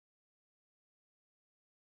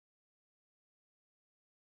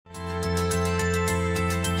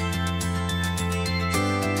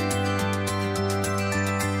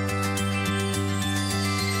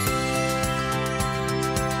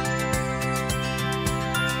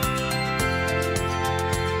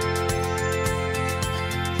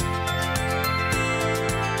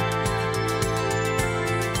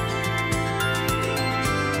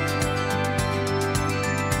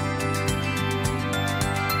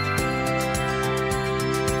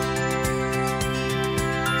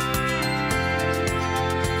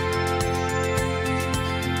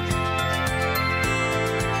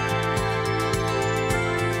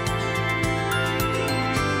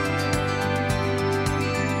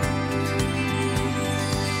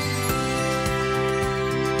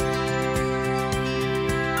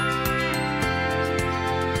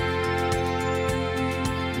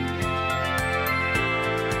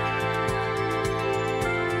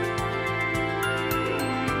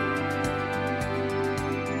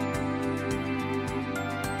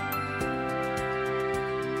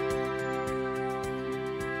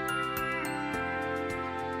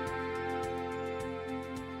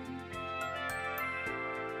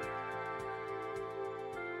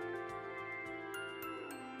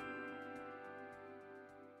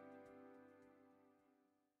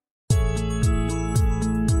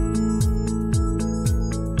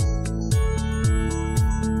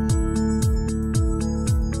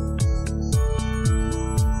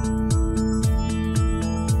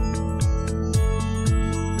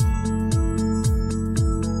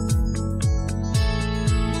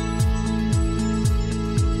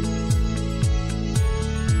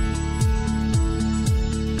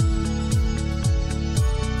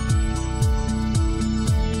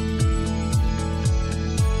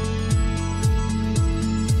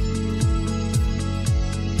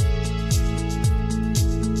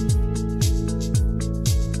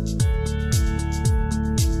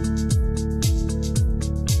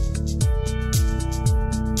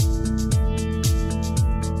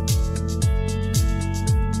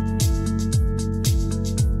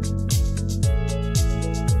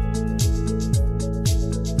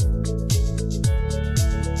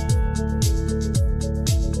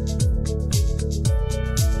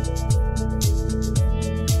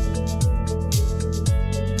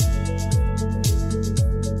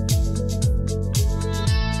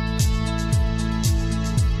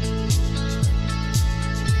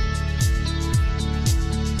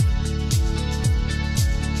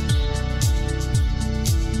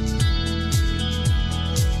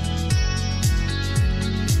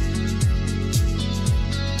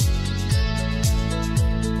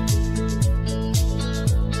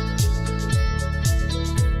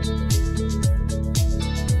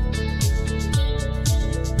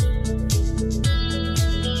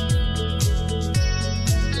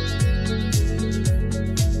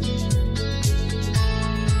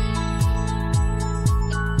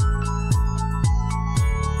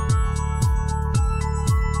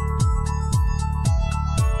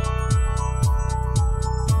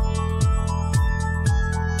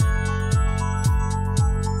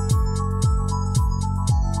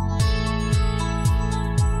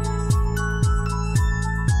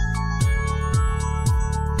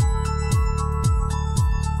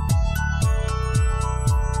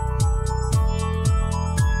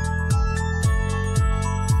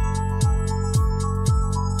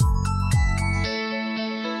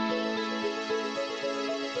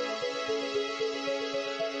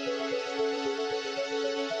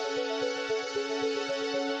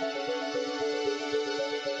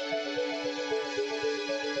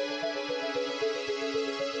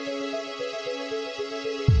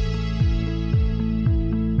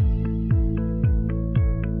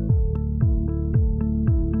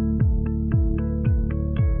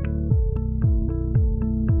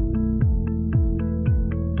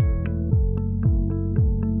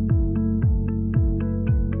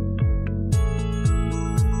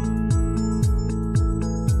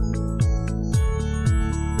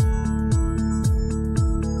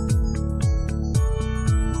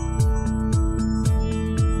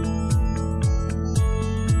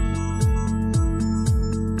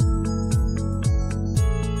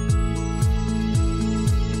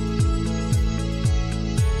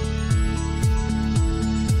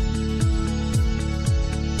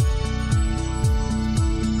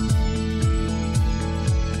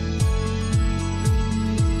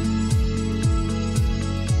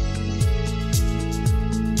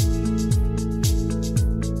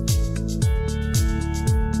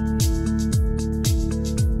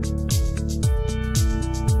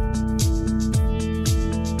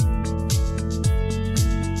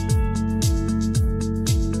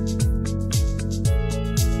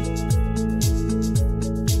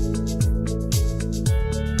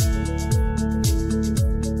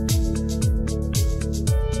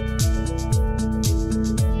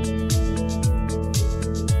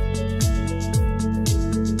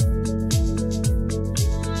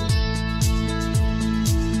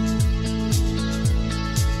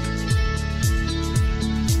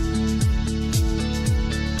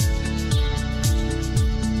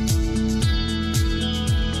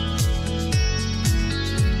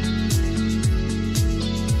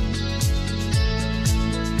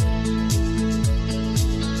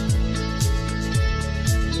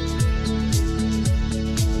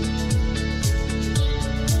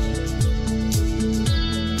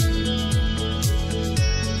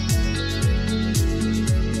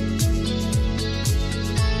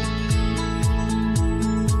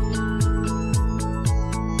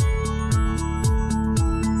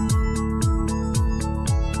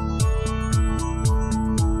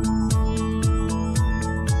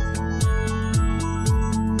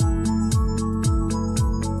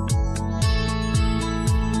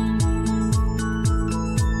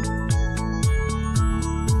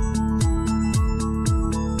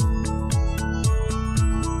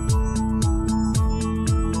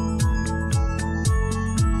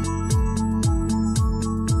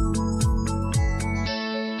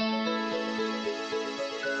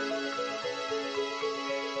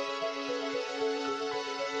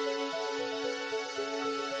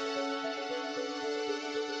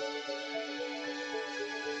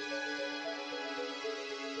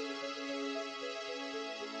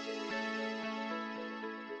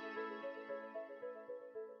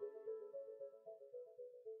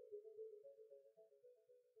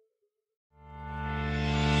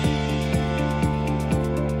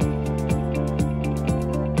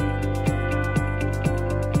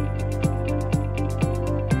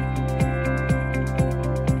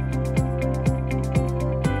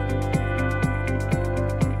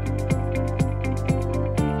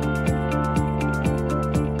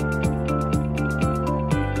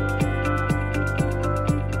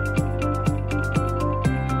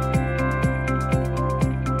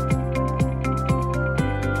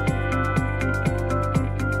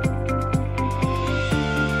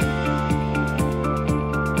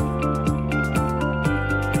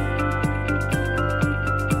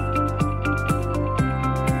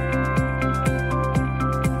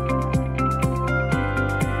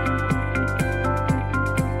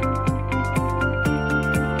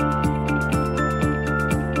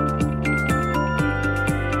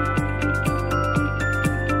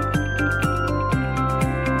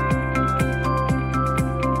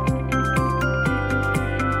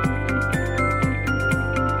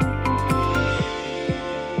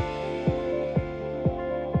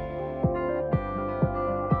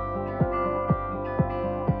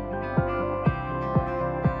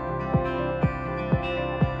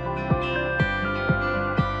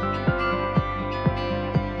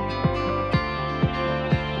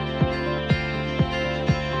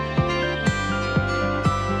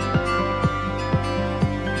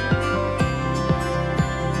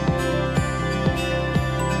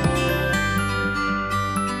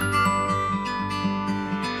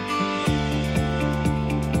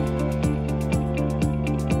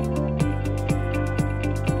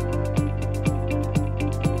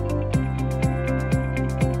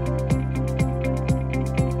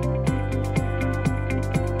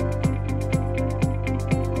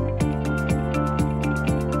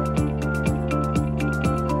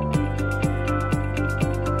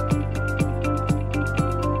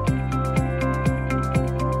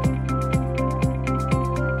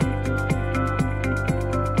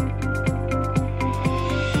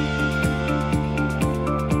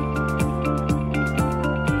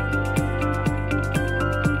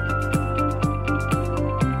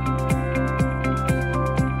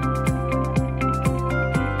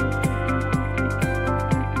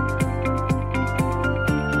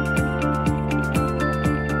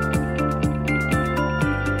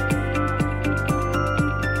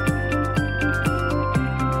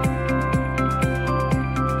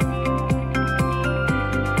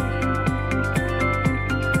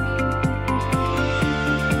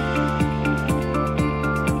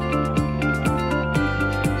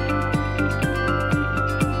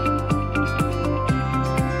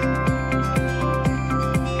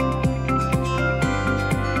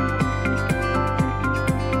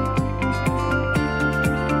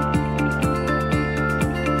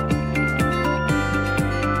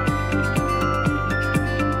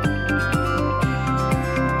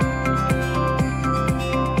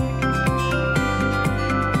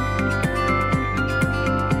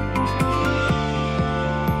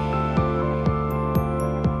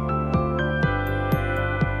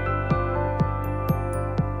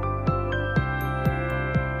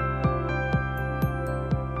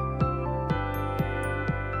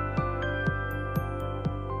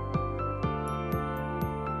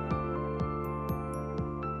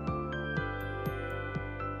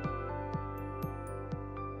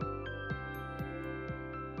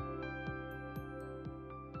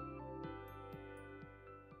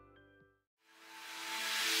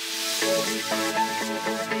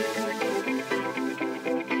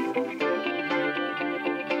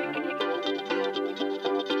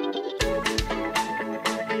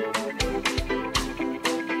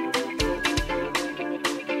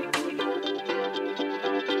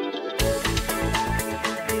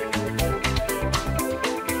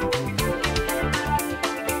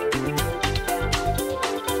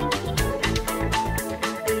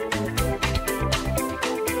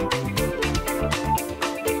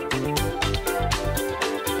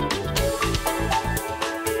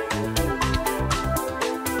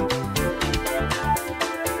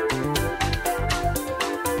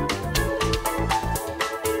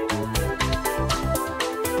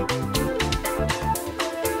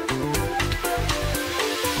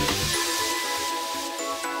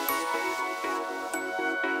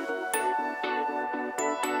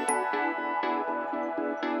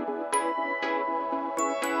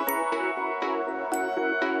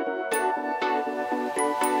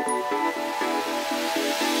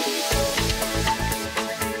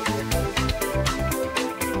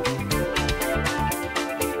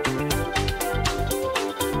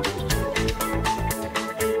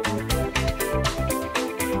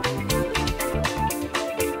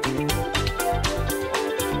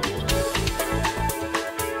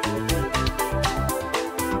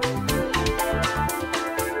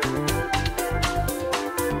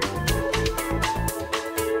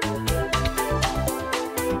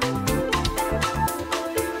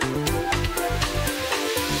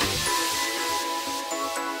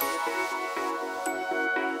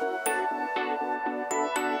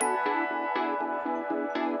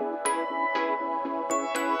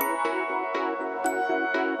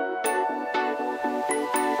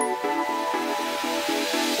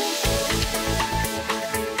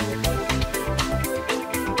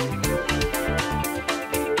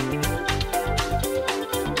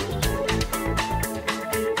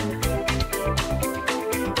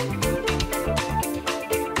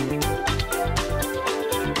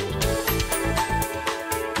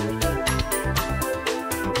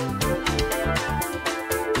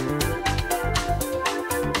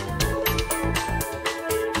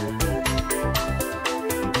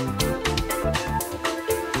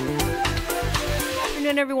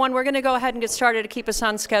afternoon, everyone. We're going to go ahead and get started to keep us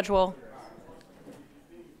on schedule.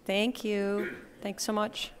 Thank you. Thanks so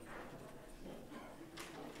much.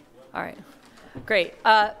 All right. Great.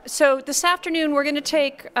 So this afternoon, we're going to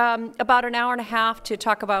take about an hour and a half to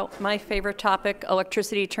talk about my favorite topic,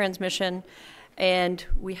 electricity transmission. And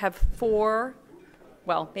we have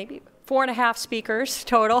maybe 4.5 speakers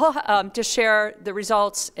total to share the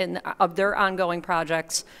results of their ongoing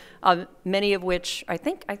projects, many of which, I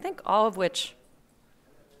think all of which,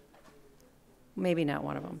 maybe not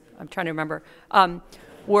one of them, I'm trying to remember,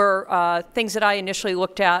 were things that I initially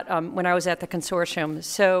looked at when I was at the consortium.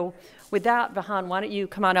 So with that, Vahan, why don't you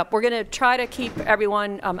come on up? We're going to try to keep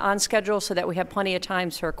everyone on schedule so that we have plenty of time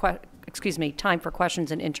for time for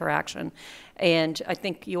questions and interaction. And I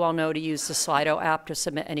think you all know to use the Slido app to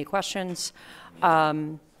submit any questions.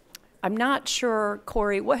 I'm not sure,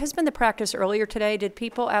 Corey, what has been the practice earlier today? Did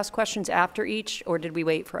people ask questions after each, or did we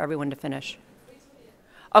wait for everyone to finish?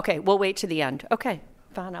 Okay, we'll wait to the end. Okay,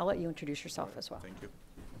 Vahan, I'll let you introduce yourself as well. Thank you.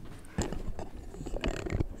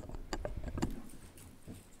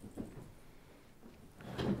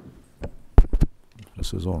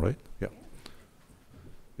 This is on, right? Yeah.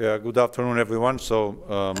 Yeah, good afternoon, everyone.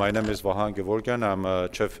 So my name is Vahan Gevorgian. I'm a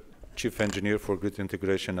chief engineer for grid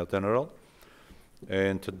integration at NREL.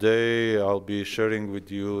 And today I'll be sharing with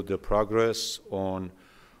you the progress on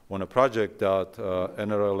a project that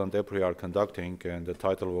NREL and EPRI are conducting, and the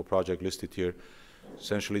title of a project listed here,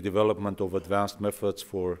 essentially development of advanced methods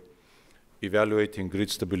for evaluating grid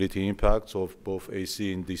stability impacts of both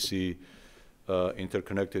AC and DC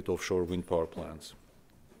interconnected offshore wind power plants.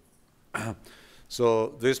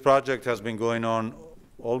 So this project has been going on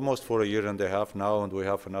almost for 1.5 years now, and we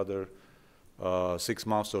have another 6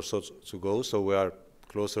 months or so to go. So we are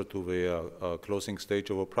closer to the closing stage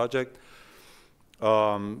of a project.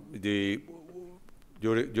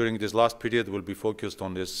 During this last period, we'll be focused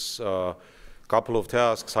on this couple of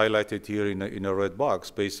tasks highlighted here in a red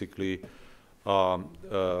box, basically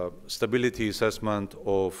stability assessment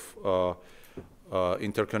of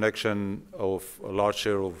interconnection of a large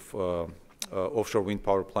share of offshore wind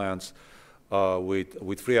power plants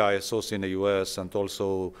with free ISOs in the US, and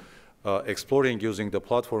also exploring using the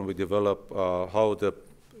platform we develop how the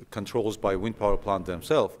controls by wind power plant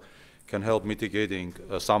themselves can help mitigating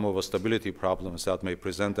some of the stability problems that may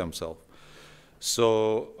present themselves.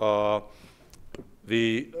 So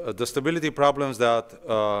the stability problems that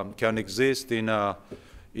can exist in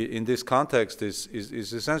this context is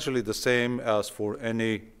essentially the same as for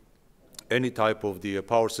any type of the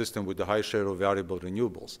power system with a high share of variable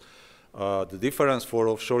renewables. The difference for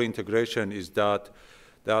offshore integration is that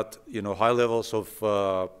high levels of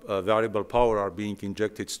variable power are being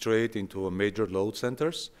injected straight into a major load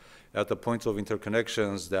centers at the points of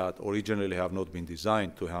interconnections that originally have not been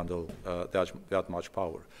designed to handle that much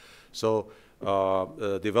power. So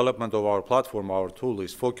development of our platform, our tool,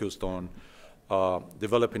 is focused on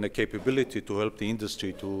developing a capability to help the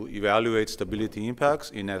industry to evaluate stability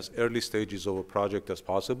impacts in as early stages of a project as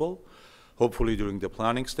possible, hopefully during the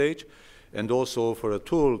planning stage, and also for a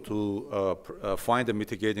tool to find a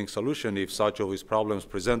mitigating solution if such of these problems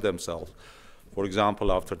present themselves, for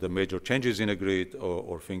example, after the major changes in a grid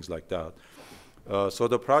or things like that. So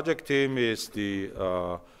the project team is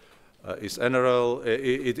NREL.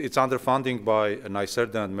 It's under funding by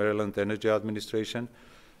NYSERDA and Maryland Energy Administration.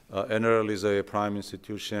 NREL is a prime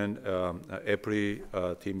institution. EPRI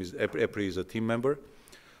is a team member.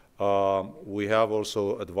 We have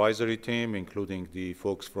also advisory team, including the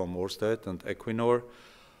folks from Ørsted and Equinor.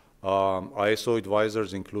 ISO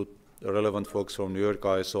advisors include relevant folks from New York,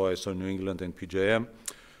 ISO New England, and PJM.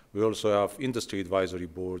 We also have industry advisory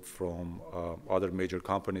board from other major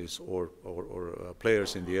companies or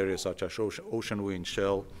players in the area, such as Ocean Wind,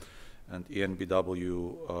 Shell, and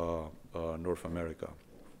EnBW North America.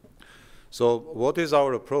 So what is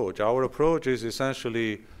our approach? Our approach is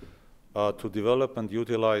essentially to develop and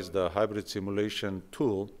utilize the hybrid simulation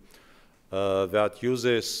tool that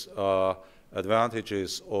uses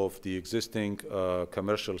advantages of the existing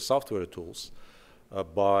commercial software tools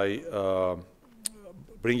by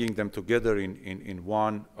bringing them together in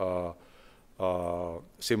one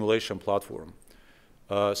simulation platform.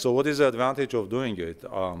 So what is the advantage of doing it?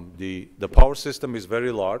 The power system is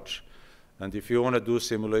very large, and if you want to do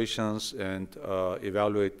simulations and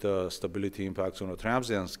evaluate stability impacts on a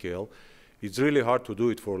transient scale, it's really hard to do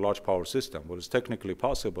it for a large power system. Well, it's technically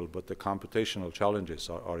possible, but the computational challenges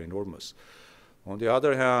are enormous. On the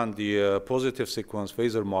other hand, the positive sequence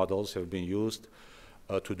phasor models have been used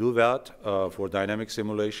to do that for dynamic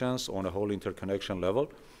simulations on a whole interconnection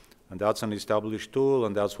level. And that's an established tool,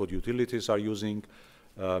 and that's what utilities are using.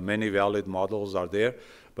 Many valid models are there,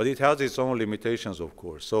 but it has its own limitations, of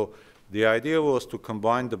course. So the idea was to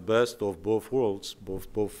combine the best of both worlds,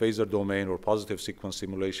 both phasor domain or positive sequence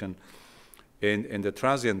simulation in the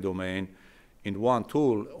transient domain in one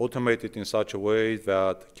tool, automate it in such a way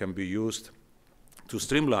that can be used to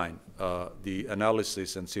streamline the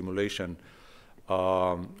analysis and simulation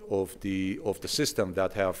of the system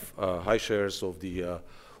that have high shares of the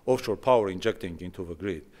offshore power injecting into the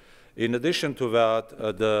grid. In addition to that,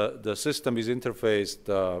 the system is interfaced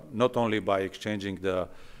not only by exchanging the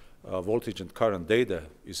voltage and current data,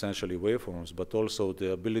 essentially waveforms, but also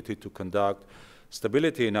the ability to conduct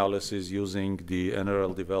stability analysis using the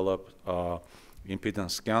NREL developed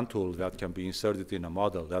impedance scan tool that can be inserted in a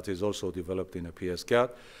model that is also developed in a PSCAD.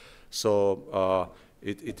 So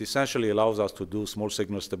it essentially allows us to do small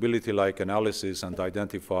signal stability-like analysis and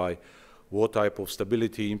identify what type of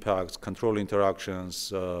stability impacts, control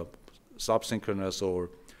interactions, subsynchronous or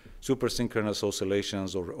supersynchronous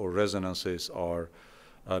oscillations or resonances are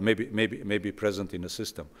maybe present in the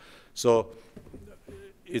system. So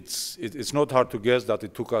it's not hard to guess that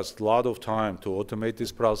it took us a lot of time to automate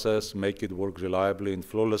this process, make it work reliably and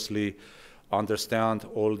flawlessly, understand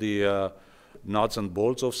all the nuts and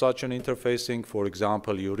bolts of such an interfacing. For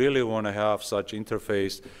example, you really want to have such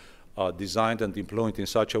interface designed and deployed in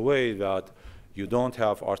such a way that you don't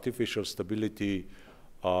have artificial stability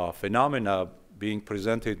phenomena being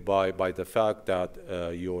presented by the fact that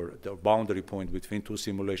the boundary point between two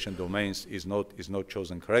simulation domains is not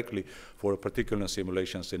chosen correctly for a particular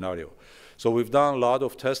simulation scenario. So we've done a lot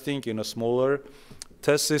of testing in a smaller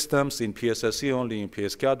test systems in PSSE only, in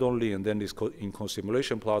PSCAD only, and then this in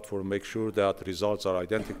co-simulation platform, make sure that results are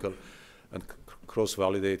identical and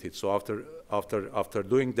cross-validated. So after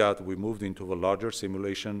doing that, we moved into a larger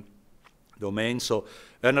simulation domain. So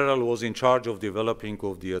NREL was in charge of developing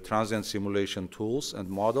of the transient simulation tools and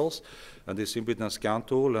models, and this impedance scan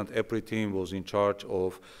tool, and EPRI team was in charge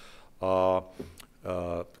of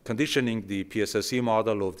conditioning the PSSE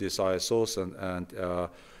model of these ISOs and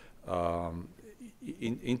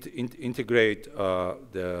integrate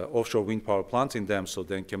the offshore wind power plants in them so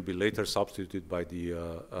they can be later substituted by the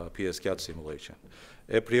PSCAD simulation.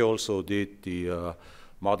 EPRI also did the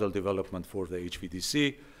model development for the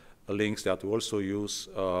HVDC links that we also use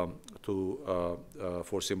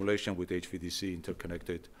for simulation with HVDC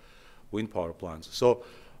interconnected wind power plants. So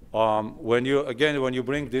when you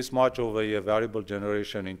bring this much of a variable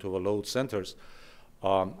generation into the load centers,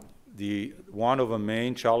 one of the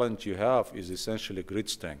main challenge you have is essentially grid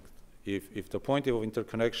strength. If the point of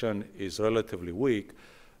interconnection is relatively weak,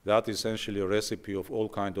 that is essentially a recipe of all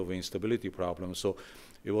kinds of instability problems. So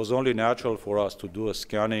it was only natural for us to do a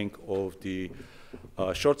scanning of the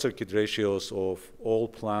short circuit ratios of all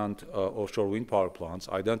planned offshore wind power plants,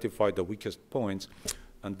 identify the weakest points,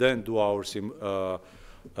 and then do our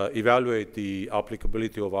evaluate the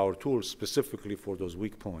applicability of our tools specifically for those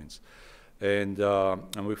weak points. And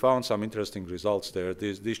we found some interesting results there.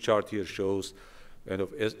 This chart here shows kind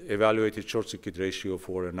of evaluated short circuit ratio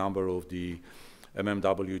for a number of the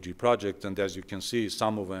MMWG projects, and as you can see,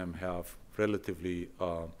 some of them have relatively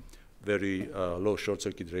very low short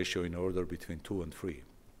circuit ratio in order between 2 and 3.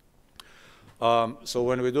 So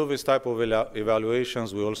when we do this type of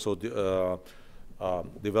evaluations, we also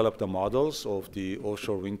develop the models of the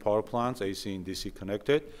offshore wind power plants, AC and DC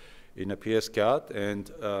connected, in a PSCAD.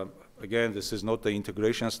 And again, this is not the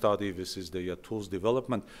integration study, this is the tools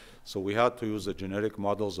development. So we had to use the generic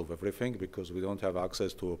models of everything because we don't have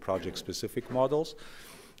access to project-specific models.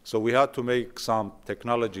 So we had to make some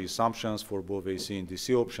technology assumptions for both AC and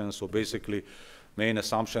DC options. So basically, main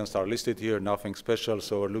assumptions are listed here, nothing special.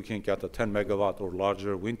 So we're looking at a 10 megawatt or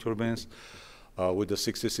larger wind turbines with a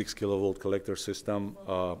 66 kilovolt collector system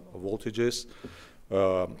voltages,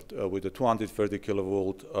 with a 230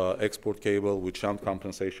 kilovolt export cable with shunt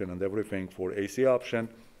compensation and everything for AC option,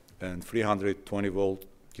 and 320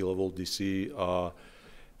 kilovolt DC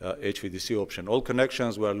HVDC option. All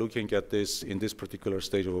connections we are looking at this in this particular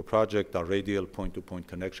stage of a project are radial point-to-point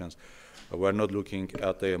connections. We're not looking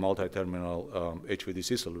at a multi-terminal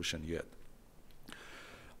HVDC solution yet.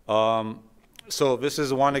 So this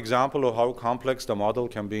is one example of how complex the model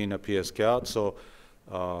can be in a PSCAD. So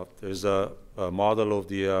there's a model of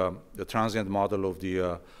the transient model of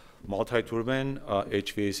the multi-turbine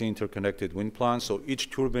HVAC interconnected wind plant. So each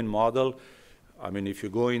turbine model, I mean, if you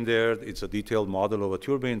go in there, it's a detailed model of a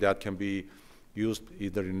turbine that can be used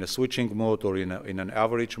either in a switching mode or in an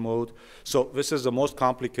average mode. So this is the most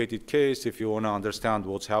complicated case if you want to understand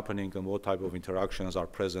what's happening and what type of interactions are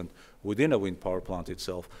present within a wind power plant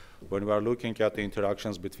itself. When we are looking at the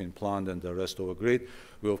interactions between plant and the rest of the grid,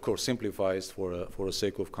 we of course simplify it for the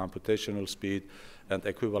sake of computational speed and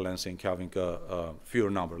equivalency, having a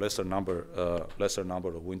lesser number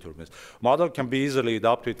of wind turbines. Model can be easily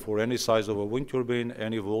adapted for any size of a wind turbine,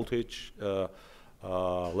 any voltage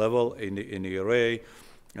level in the array,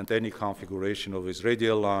 and any configuration of its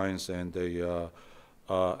radial lines and the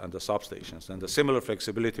substations. And the similar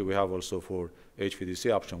flexibility we have also for HVDC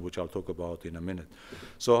option, which I'll talk about in a minute.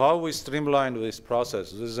 So how we streamline this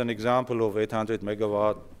process? This is an example of 800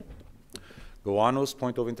 megawatt Gowanus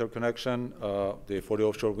point of interconnection for the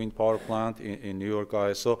offshore wind power plant in New York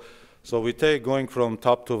ISO. So we take, going from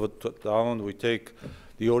top to down, we take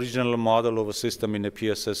the original model of a system in a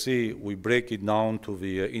PSSC, we break it down to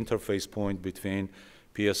the interface point between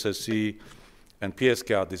PSSC and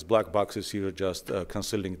PSCAD. These black boxes here just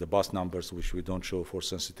concealing the bus numbers, which we don't show for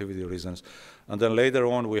sensitivity reasons. And then later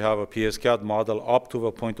on, we have a PSCAD model up to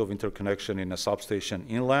the point of interconnection in a substation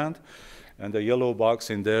inland. And the yellow box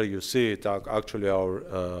in there, you see it, actually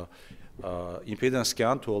our impedance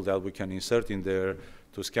scan tool that we can insert in there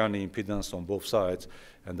to scan the impedance on both sides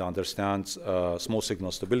and understand small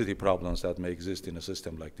signal stability problems that may exist in a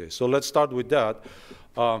system like this. So let's start with that.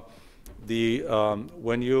 So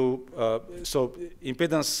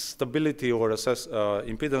impedance stability or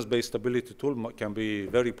impedance-based stability tool can be a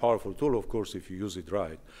very powerful tool, of course, if you use it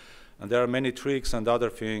right. And there are many tricks and other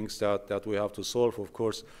things that we have to solve. Of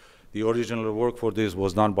course, the original work for this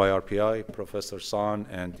was done by RPI, Professor San,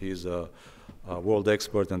 and he's a world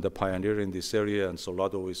expert and a pioneer in this area, and so a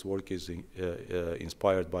lot of his work is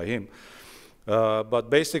inspired by him. But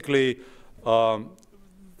basically,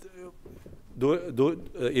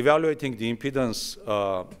 evaluating the impedance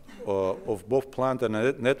of both plant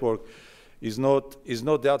and network is not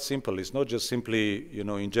that simple. It's not just simply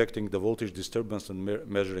injecting the voltage disturbance and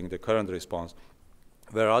measuring the current response.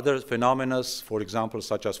 There are other phenomena, for example,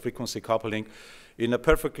 such as frequency coupling. In a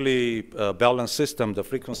perfectly balanced system, the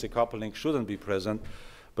frequency coupling shouldn't be present,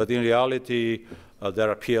 but in reality, there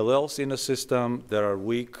are PLLs in the system. There are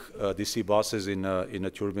weak DC buses in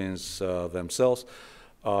the turbines themselves.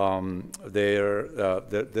 There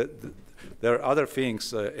are other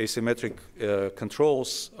things, asymmetric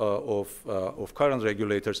controls of current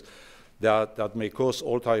regulators that may cause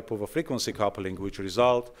all type of a frequency coupling, which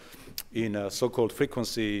result in a so-called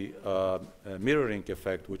frequency mirroring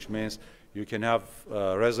effect, which means you can have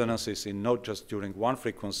resonances in not just during one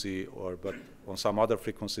frequency, but on some other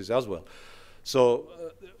frequencies as well. So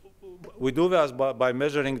we do that by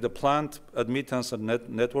measuring the plant admittance and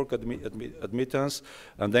network admittance,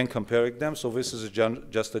 and then comparing them. So this is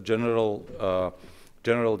just a general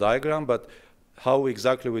diagram, but how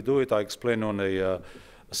exactly we do it, I explain on a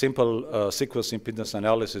simple sequence impedance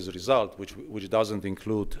analysis result, which doesn't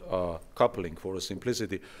include coupling for a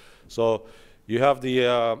simplicity. So you have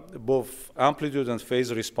the both amplitude and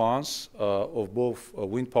phase response of both a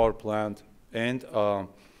wind power plant and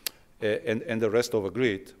the rest of a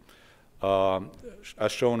grid,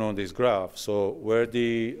 as shown on this graph. So where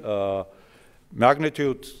the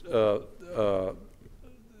magnitudes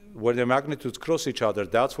cross each other,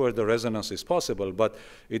 that's where the resonance is possible, but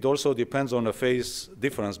it also depends on the phase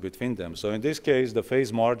difference between them. So in this case, the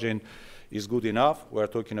phase margin is good enough. We're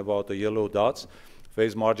talking about the yellow dots.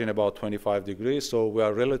 Phase margin about 25 degrees, so we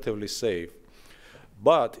are relatively safe.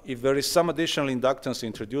 But if there is some additional inductance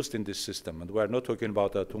introduced in this system, and we're not talking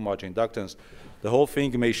about too much inductance, the whole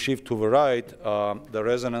thing may shift to the right. The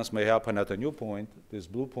resonance may happen at a new point, these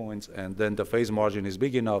blue points, and then the phase margin is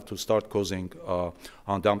big enough to start causing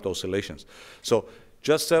undamped oscillations. So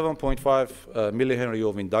just 7.5 millihenry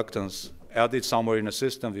of inductance added somewhere in a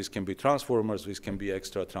system. This can be transformers, this can be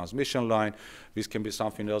extra transmission line, this can be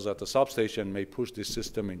something else at the substation, may push this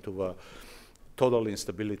system into a total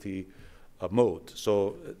instability mode.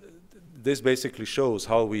 So this basically shows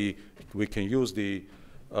how we can use the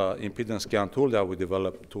impedance scan tool that we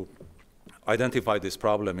developed to identify this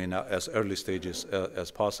problem in as early stages as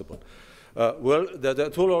possible. Well, the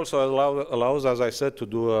tool also allows, as I said, to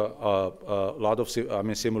do a lot of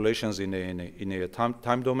simulations in a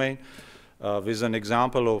time domain. With an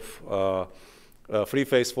example of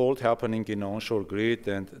three-phase fault happening in an onshore grid,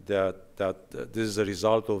 and that this is a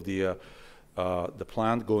result of the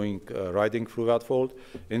plant riding through that fault.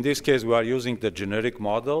 In this case, we are using the generic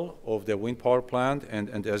model of the wind power plant,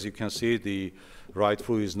 and as you can see, the ride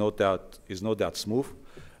through is not that smooth.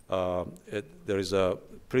 There is a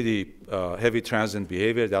pretty heavy transient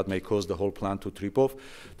behavior that may cause the whole plant to trip off.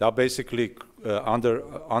 That basically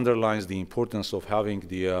underlines the importance of having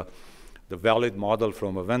the valid model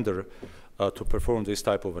from a vendor to perform this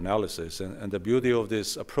type of analysis. And the beauty of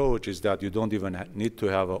this approach is that you don't even need to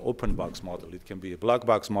have an open box model. It can be a black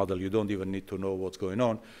box model. You don't even need to know what's going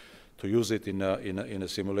on to use it in a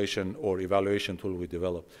simulation or evaluation tool we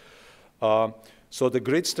develop. So the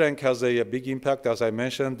grid strength has a big impact, as I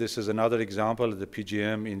mentioned. This is another example of the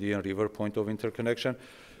PGM Indian River point of interconnection.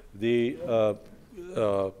 The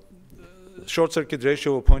short circuit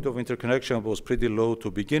ratio of point of interconnection was pretty low to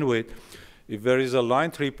begin with. If there is a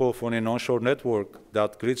line trip-off on an onshore network,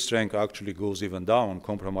 that grid strength actually goes even down,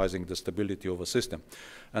 compromising the stability of a system.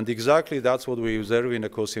 And exactly that's what we observe in a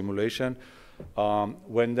co-simulation.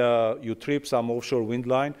 When you trip some offshore wind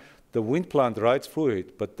line, the wind plant rides through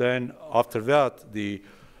it, but then after that,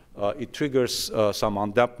 it triggers some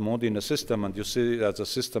undamped mode in the system, and you see that the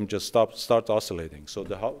system just starts oscillating. So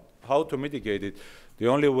how to mitigate it? The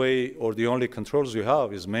only way or the only controls you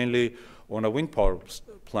have is mainly on a wind power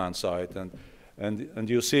plant side, and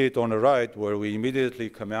you see it on the right where we immediately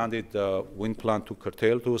commanded the wind plant to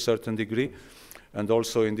curtail to a certain degree, and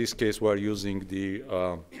also in this case we're using the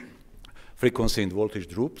frequency and voltage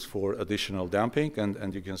droops for additional damping,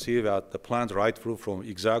 and you can see that the plant right through from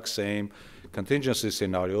exact same contingency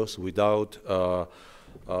scenarios without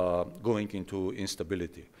going into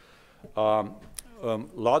instability. A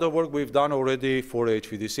lot of work we've done already for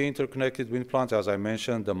HVDC interconnected wind plants. As I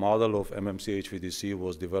mentioned, the model of MMC HVDC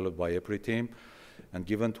was developed by EPRI team and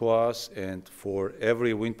given to us, and for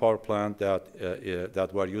every wind power plant that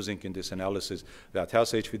we're using in this analysis that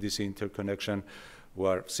has HVDC interconnection,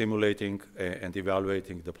 we're simulating and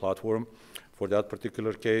evaluating the platform for that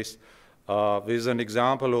particular case. This is an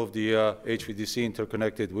example of the HVDC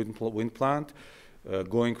interconnected wind plant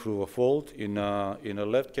going through a fault. In a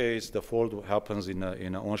left case, the fault happens in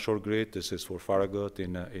an onshore grid. This is for Farragut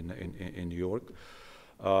in New York.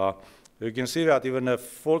 You can see that even if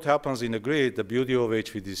fault happens in a grid, the beauty of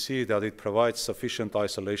HVDC is that it provides sufficient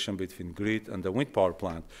isolation between grid and the wind power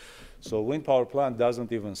plant. So wind power plant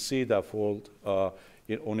doesn't even see that fault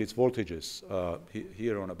on its voltages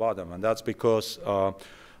here on the bottom, and that's because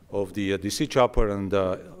of the DC chopper and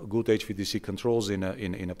good HVDC controls in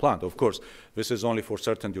a plant. Of course, this is only for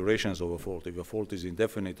certain durations of a fault. If a fault is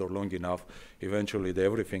indefinite or long enough, eventually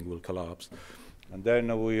everything will collapse. And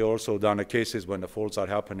then we also done cases when the faults are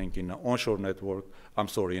happening in an onshore network,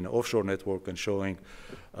 in an offshore network, and showing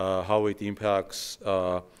how it impacts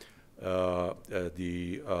the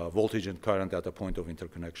voltage and current at the point of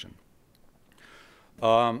interconnection.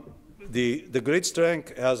 The grid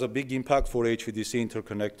strength has a big impact for HVDC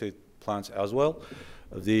interconnected plants as well.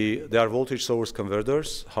 They are voltage source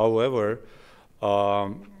converters. However,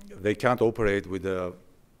 they can't operate with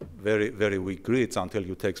very, very weak grids until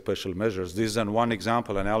you take special measures. This is one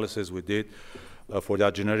example analysis we did for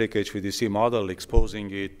that generic HVDC model, exposing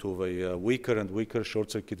it to a weaker and weaker short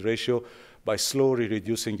circuit ratio by slowly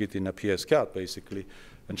reducing it in a PSCAT, basically,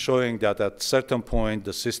 and showing that at certain point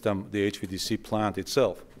the system, the HVDC plant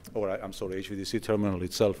itself, or I'm sorry, HVDC terminal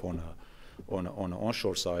itself on an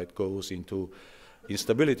onshore side goes into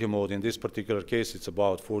instability mode. In this particular case, it's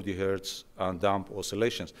about 40 hertz and damp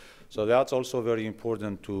oscillations. So that's also very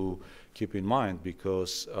important to keep in mind,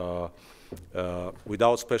 because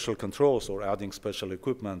without special controls or adding special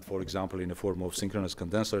equipment, for example, in the form of synchronous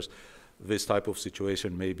condensers, this type of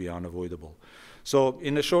situation may be unavoidable. So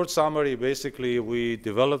in a short summary, basically, we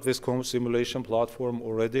developed this simulation platform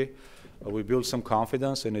already. We built some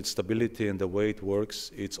confidence in its stability and the way it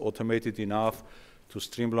works. It's automated enough to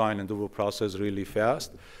streamline and do a process really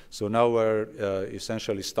fast. So now we're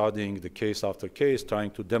essentially studying the case after case,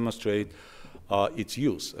 trying to demonstrate its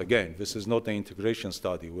use. Again, this is not an integration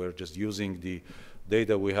study. We're just using the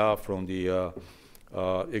data we have from the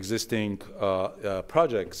existing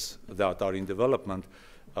projects that are in development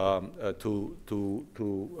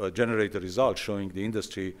to generate the results showing the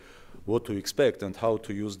industry what to expect and how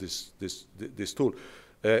to use this tool.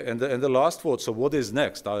 And the last thought, so what is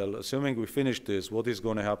next? Assuming we finish this, what is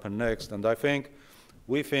going to happen next? And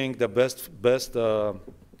we think the best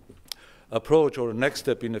approach or next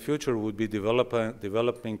step in the future would be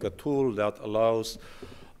developing a tool that allows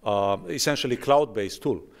essentially cloud-based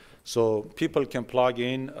tool. So people can plug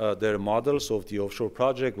in their models of the offshore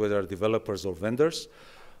project, whether developers or vendors,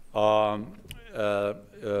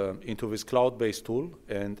 into this cloud-based tool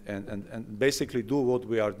and basically do what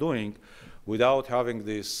we are doing without having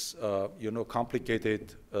this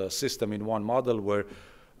complicated system in one model where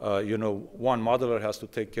one modeler has to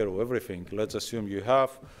take care of everything. Let's assume you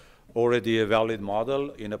have already a valid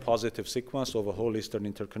model in a positive sequence of a whole eastern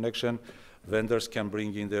interconnection. Vendors can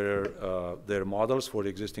bring in their models for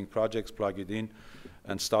existing projects, plug it in,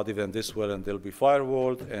 and study them this well, and they'll be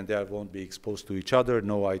firewalled, and they won't be exposed to each other,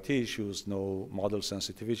 no IT issues, no model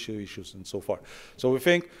sensitivity issues, and so forth. So we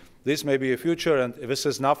think this may be a future, and this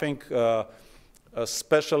is nothing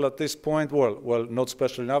special at this point. Well, not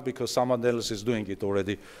special enough because someone else is doing it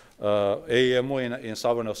already. AEMO in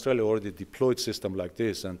Southern Australia already deployed system like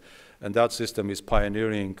this, and that system is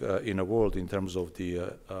pioneering in the world in terms of the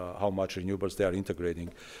how much renewables they are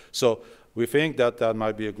integrating. So we think that that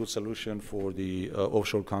might be a good solution for the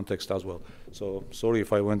offshore context as well. So sorry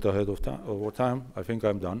if I went ahead of time, over time. I think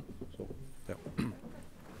I'm done. So, yeah.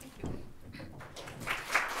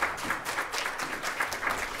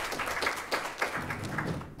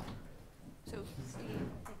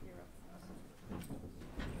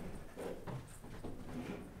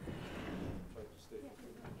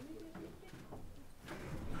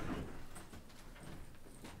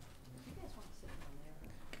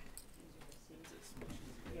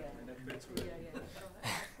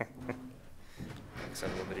 Makes it a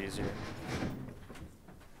little bit easier.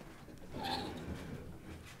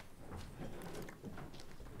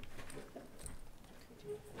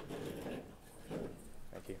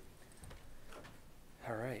 Thank you.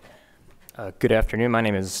 All right. Good afternoon. My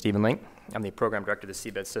name is Stephen Link. I'm the Program Director of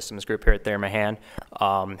the Seabed Systems Group here at Vahan.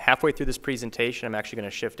 Halfway through this presentation, I'm actually going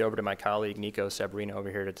to shift over to my colleague, Nico Sabrino, over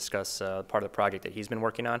here to discuss part of the project that he's been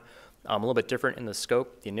working on. A little bit different in the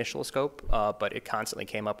scope, the initial scope, but it constantly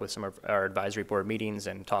came up with some of our advisory board meetings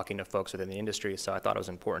and talking to folks within the industry, so I thought it was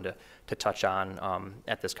important to touch on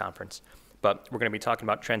at this conference. But we're going to be talking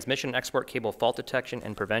about transmission and export cable fault detection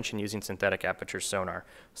and prevention using synthetic aperture sonar.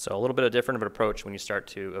 So a little bit of different of an approach when you start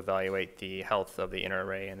to evaluate the health of the inner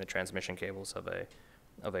array and the transmission cables of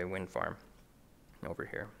a wind farm over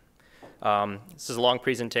here. This is a long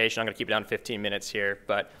presentation. I'm going to keep it down to 15 minutes here,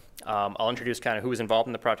 but I'll introduce kind of who was involved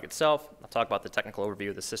in the project itself. I'll talk about the technical overview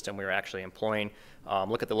of the system we were actually employing,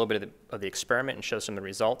 look at a little bit of the experiment and show some of the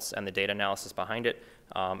results and the data analysis behind it,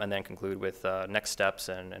 and then conclude with next steps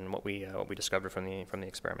and what we discovered from the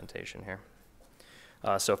experimentation here.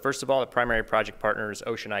 So first of all, the primary project partners,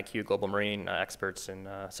 Ocean IQ, Global Marine, experts in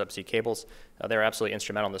subsea cables. They're absolutely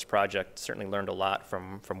instrumental in this project. Certainly learned a lot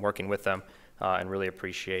from working with them. And really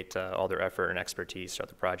appreciate all their effort and expertise throughout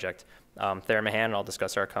the project. Vahan, and I'll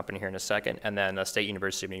discuss our company here in a second, and then State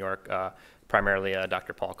University of New York, primarily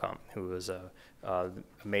Dr. Paul Kump, who is a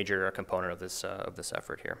major component of this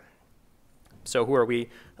effort here. So who are we?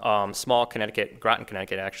 Small Connecticut, Groton,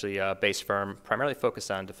 Connecticut, actually, based firm, primarily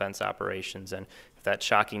focused on defense operations. And if that's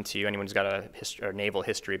shocking to you, anyone who's got a naval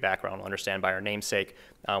history background will understand by our namesake.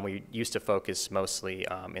 We used to focus mostly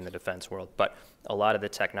in the defense world, but a lot of the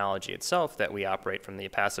technology itself that we operate, from the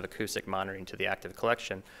passive acoustic monitoring to the active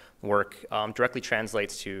collection work, directly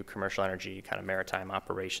translates to commercial energy, kind of maritime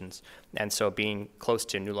operations. And so being close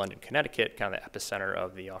to New London, Connecticut, kind of the epicenter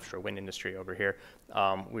of the offshore wind industry over here,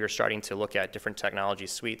 we are starting to look at different technology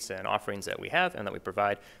suites and offerings that we have and that we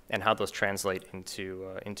provide, and how those translate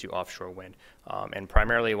into offshore wind. And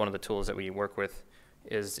primarily one of the tools that we work with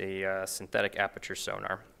is a synthetic aperture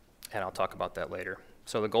sonar, and I'll talk about that later.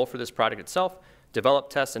 So the goal for this project itself: develop,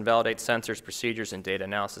 test, and validate sensors, procedures, and data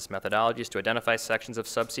analysis methodologies to identify sections of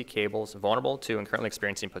subsea cables vulnerable to and currently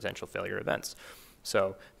experiencing potential failure events.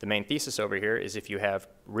 So the main thesis over here is if you have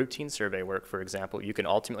routine survey work, for example, you can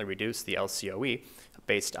ultimately reduce the LCOE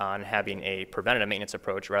based on having a preventative maintenance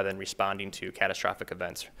approach rather than responding to catastrophic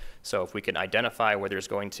events. So if we can identify where there's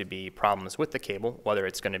going to be problems with the cable, whether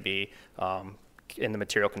it's going to be in the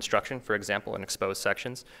material construction, for example, in exposed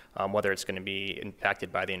sections, whether it's going to be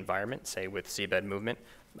impacted by the environment, say with seabed movement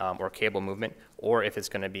or cable movement, or if it's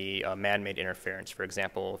going to be man-made interference, for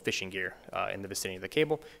example, fishing gear in the vicinity of the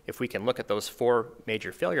cable. If we can look at those 4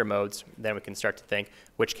 major failure modes, then we can start to think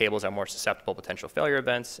which cables are more susceptible to potential failure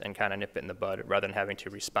events and kind of nip it in the bud rather than having to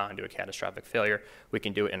respond to a catastrophic failure. We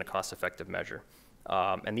can do it in a cost-effective measure.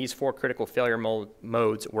 And these 4 critical failure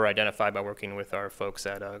modes were identified by working with our folks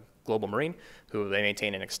at Global Marine, who they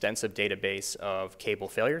maintain an extensive database of cable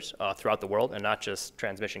failures throughout the world, and not just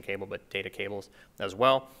transmission cable, but data cables as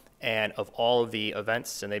well. And of all of the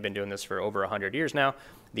events, and they've been doing this for over 100 years now,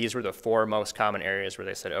 these were the 4 most common areas where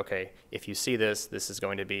they said, okay, if you see this, this is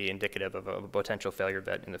going to be indicative of a potential failure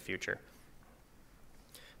event in the future.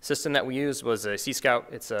 System that we used was a Sea Scout.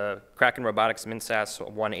 It's a Kraken Robotics MinSAS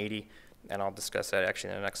 180. And I'll discuss that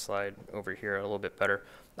actually in the next slide over here a little bit better,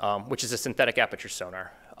 which is a synthetic aperture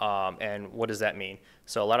sonar. And what does that mean?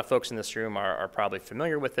 So a lot of folks in this room are probably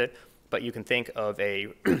familiar with it, but you can think of a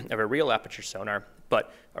real aperture sonar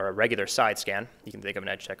or a regular side scan. You can think of an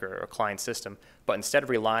edge checker or a client system. But instead of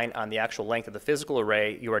relying on the actual length of the physical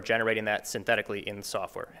array, you are generating that synthetically in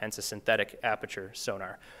software, hence a synthetic aperture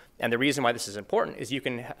sonar. And the reason why this is important is you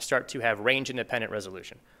can start to have range-independent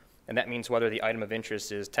resolution. And that means whether the item of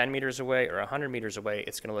interest is 10 meters away or 100 meters away,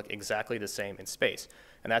 it's going to look exactly the same in space.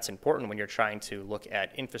 And that's important when you're trying to look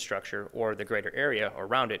at infrastructure or the greater area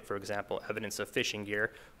around it, for example, evidence of fishing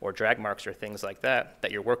gear or drag marks or things like that,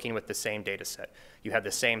 that you're working with the same data set. You have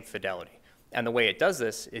the same fidelity. And the way it does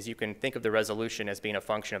this is you can think of the resolution as being a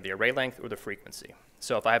function of the array length or the frequency.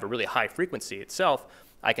 So if I have a really high frequency itself,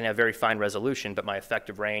 I can have very fine resolution, but my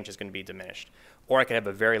effective range is going to be diminished. Or I can have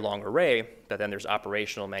a very long array, but then there's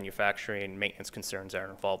operational, manufacturing, maintenance concerns that are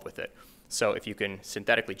involved with it. So if you can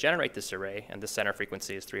synthetically generate this array, and the center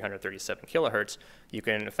frequency is 337 kilohertz, you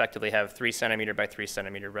can effectively have 3 centimeter by 3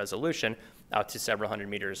 centimeter resolution out to several hundred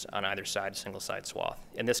meters on either side, single side swath.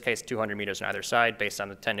 In this case, 200 meters on either side based on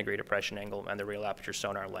the 10-degree depression angle and the real aperture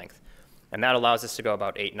sonar length. And that allows us to go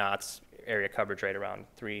about 8 knots, area coverage rate around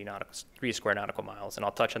 3 square nautical miles. And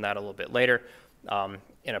I'll touch on that a little bit later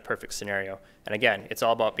in a perfect scenario. And again, it's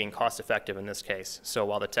all about being cost effective in this case. So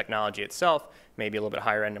while the technology itself may be a little bit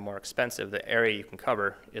higher end and more expensive, the area you can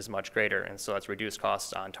cover is much greater. And so that's reduced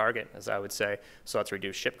costs on target, as I would say. So that's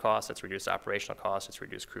reduced ship costs, that's reduced operational costs, it's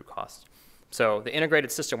reduced crew costs. So the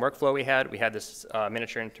integrated system workflow we had this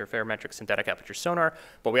miniature interferometric synthetic aperture sonar,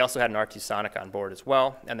 but we also had an R2 sonic on board as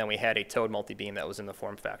well, and then we had a towed multi-beam that was in the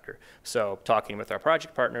form factor. So talking with our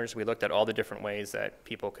project partners, we looked at all the different ways that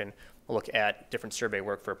people can look at different survey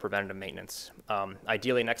work for preventative maintenance.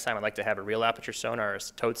 Ideally, next time I'd like to have a real aperture sonar or a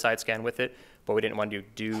towed side scan with it, but we didn't want to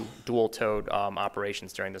do dual towed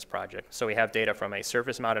operations during this project. So we have data from a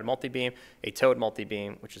surface-mounted multi-beam, a towed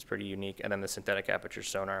multi-beam, which is pretty unique, and then the synthetic aperture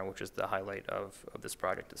sonar, which is the highlight of this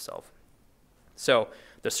project itself. So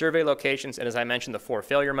the survey locations, and as I mentioned, the 4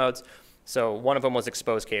 failure modes. So one of them was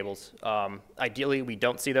exposed cables. Ideally, we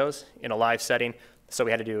don't see those in a live setting, so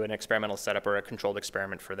we had to do an experimental setup or a controlled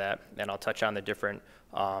experiment for that. And I'll touch on the different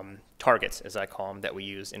targets, as I call them, that we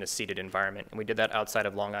use in a seated environment. And we did that outside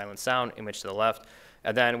of Long Island Sound, image to the left.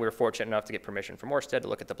 And then we were fortunate enough to get permission from Ørsted to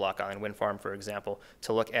look at the Block Island Wind Farm, for example,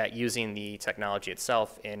 to look at using the technology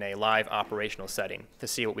itself in a live operational setting to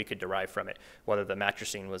see what we could derive from it, whether the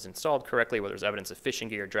mattressing was installed correctly, whether there's evidence of fishing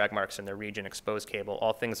gear, drag marks in the region, exposed cable,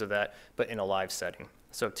 all things of that, but in a live setting.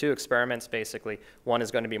 So 2 experiments, basically. One is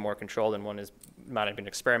going to be more controlled, and one is not even an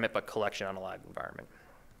experiment, but collection on a live environment.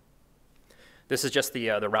 This is just the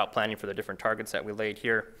route planning for the different targets that we laid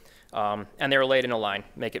here. And they were laid in a line,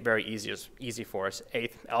 make it very easy for us.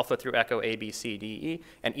 Alpha through Echo, A, B, C, D, E,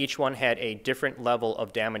 and each one had a different level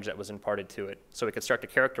of damage that was imparted to it. So we could start to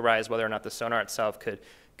characterize whether or not the sonar itself could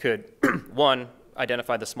one,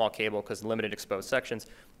 identify the small cable because limited exposed sections,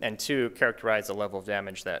 and 2, characterize the level of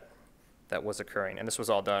damage that was occurring. And this was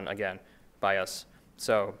all done, again, by us,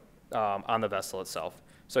 so on the vessel itself.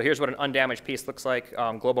 So here's what an undamaged piece looks like.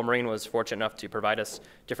 Global Marine was fortunate enough to provide us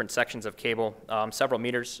different sections of cable, several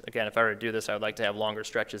meters. Again, if I were to do this, I would like to have longer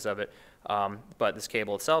stretches of it. But this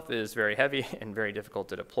cable itself is very heavy and very difficult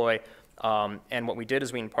to deploy. And what we did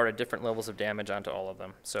is we imparted different levels of damage onto all of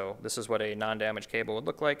them. So this is what a non-damaged cable would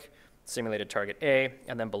look like. Simulated target A,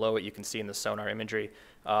 and then below it you can see in the sonar imagery.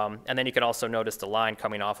 And then you can also notice the line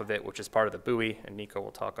coming off of it, which is part of the buoy, and Nico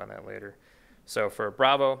will talk on that later. So for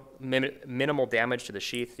Bravo, minimal damage to the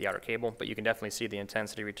sheath, the outer cable, but you can definitely see the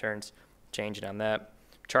intensity returns changing on that.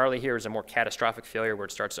 Charlie here is a more catastrophic failure where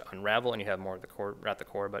it starts to unravel and you have more of the core, not the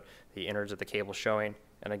core, but the innards of the cable showing.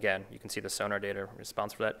 And again, you can see the sonar data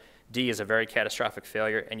response for that. D is a very catastrophic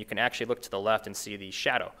failure, and you can actually look to the left and see the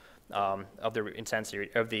shadow of the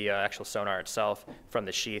intensity of the actual sonar itself from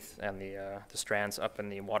the sheath and the strands up in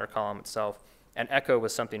the water column itself. And Echo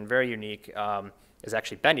was something very unique, is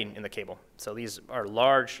actually bending in the cable. So these are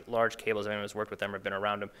large cables. Anyone who's worked with them or been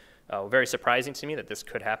around them. Very surprising to me that this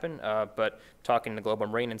could happen, but talking to Global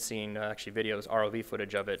Marine and seeing actually videos, ROV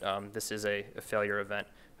footage of it, this is a failure event,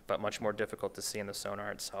 but much more difficult to see in the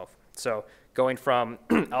sonar itself. So going from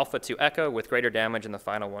Alpha to Echo with greater damage, and the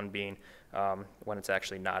final one being when it's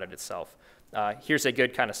actually knotted itself. Here's a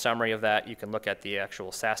good kind of summary of that. You can look at the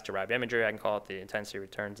actual SAS-derived imagery, I can call it, the intensity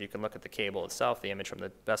returns. You can look at the cable itself, the image from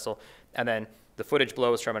the vessel, and then the footage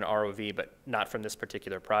below is from an ROV, but not from this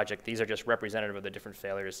particular project. These are just representative of the different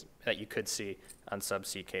failures that you could see on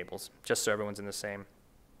subsea cables, just so everyone's in the same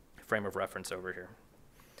frame of reference over here.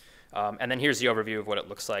 And then here's the overview of what it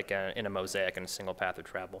looks like in a mosaic in a single path of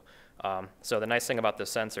travel. So the nice thing about the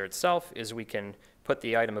sensor itself is we can put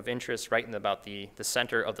the item of interest right in about the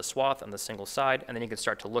center of the swath on the single side, and then you can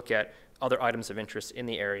start to look at other items of interest in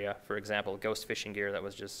the area. For example, ghost fishing gear, that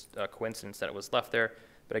was just a coincidence that it was left there.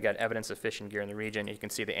 But again, evidence of fishing gear in the region. You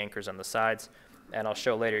can see the anchors on the sides. And I'll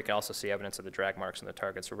show later, you can also see evidence of the drag marks and the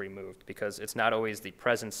targets were removed, because it's not always the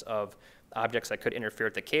presence of objects that could interfere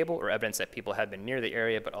with the cable or evidence that people had been near the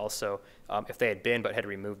area, but also if they had been but had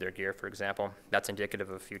removed their gear, for example, that's indicative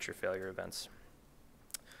of future failure events.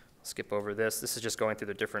 I'll skip over this. This is just going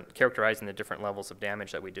through characterizing the different levels of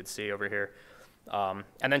damage that we did see over here. And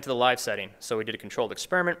then to the live setting. So we did a controlled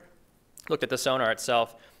experiment, looked at the sonar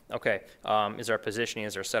itself. Okay, is our positioning,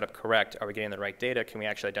 is our setup correct? Are we getting the right data? Can we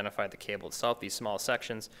actually identify the cable itself, these small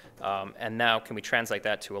sections? And now can we translate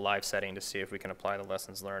that to a live setting to see if we can apply the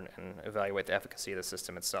lessons learned and evaluate the efficacy of the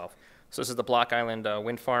system itself? So this is the Block Island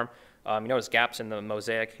wind farm. You notice gaps in the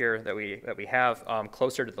mosaic here that we have.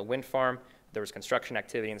 Closer to the wind farm, there was construction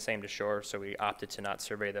activity and same to shore, so we opted to not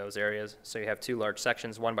survey those areas. So you have two large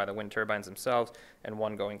sections, one by the wind turbines themselves and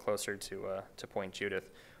one going closer to Point Judith.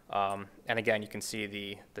 And again, you can see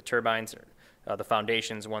the turbines, the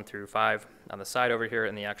foundations 1 through 5 on the side over here,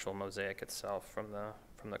 and the actual mosaic itself from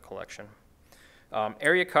the collection.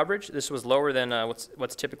 Area coverage, this was lower than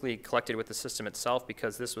what's typically collected with the system itself,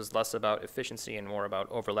 because this was less about efficiency and more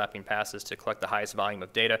about overlapping passes to collect the highest volume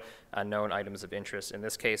of data on known items of interest. In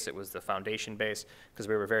this case, it was the foundation base, because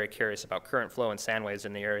we were very curious about current flow and sand waves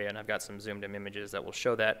in the area, and I've got some zoomed in images that will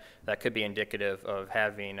show that. That could be indicative of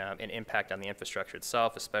having an impact on the infrastructure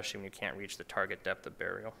itself, especially when you can't reach the target depth of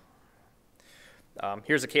burial.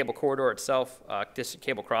 Here's the cable corridor itself.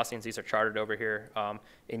 Cable crossings, these are charted over here.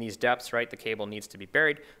 In these depths, right, the cable needs to be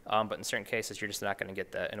buried, but in certain cases, you're just not going to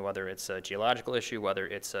get that, and whether it's a geological issue, whether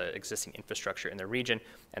it's existing infrastructure in the region,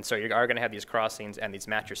 and so you are going to have these crossings and these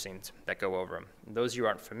mattressings that go over them. And those of you who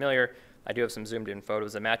aren't familiar, I do have some zoomed in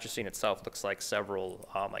photos. The mattressing itself looks like several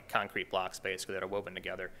like concrete blocks basically that are woven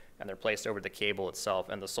together, and they're placed over the cable itself,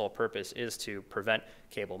 and the sole purpose is to prevent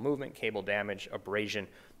cable movement, cable damage, abrasion,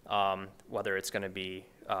 whether it's going to be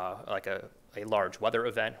like a large weather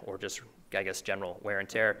event or just, I guess, general wear and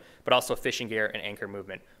tear, but also fishing gear and anchor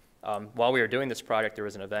movement. While we were doing this project, there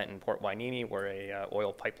was an event in Port Hueneme where a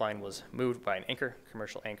oil pipeline was moved by an anchor,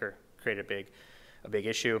 commercial anchor, created a big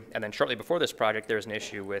issue. And then shortly before this project, there was an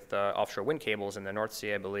issue with offshore wind cables in the North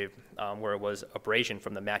Sea, I believe, where it was abrasion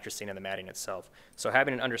from the mattressing and the matting itself. So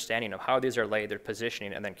having an understanding of how these are laid, their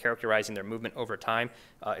positioning, and then characterizing their movement over time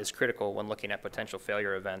is critical when looking at potential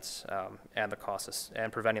failure events and the costs,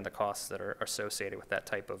 and preventing the costs that are associated with that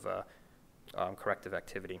type of corrective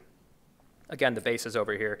activity. Again, the base is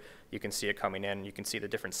over here. You can see it coming in. You can see the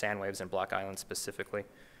different sand waves in Block Island specifically.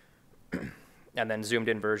 And then zoomed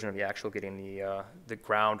in version of the actual getting the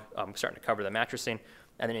ground starting to cover the mattressing.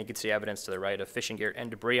 And then you can see evidence to the right of fishing gear and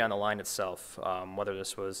debris on the line itself, whether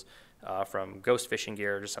this was from ghost fishing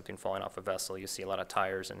gear or just something falling off a vessel. You see a lot of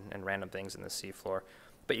tires and random things in the seafloor.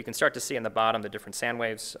 But you can start to see in the bottom the different sand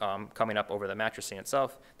waves coming up over the mattressing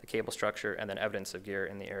itself, the cable structure, and then evidence of gear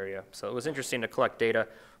in the area. So it was interesting to collect data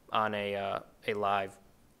on a live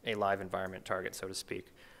environment target, so to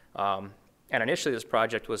speak. And initially, this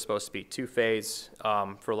project was supposed to be two-phase.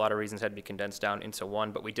 For a lot of reasons, had to be condensed down into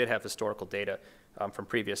one, but we did have historical data from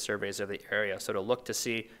previous surveys of the area. So to look to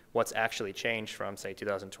see what's actually changed from, say,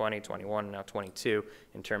 2020, 21, and now 22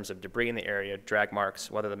 in terms of debris in the area, drag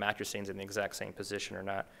marks, whether the mattressing's in the exact same position or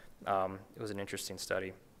not, it was an interesting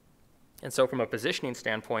study. And so from a positioning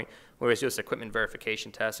standpoint, we always do this equipment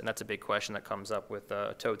verification test, and that's a big question that comes up with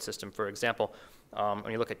a towed system, for example.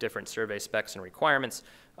 When you look at different survey specs and requirements,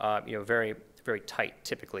 very, very tight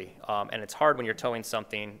typically. And it's hard when you're towing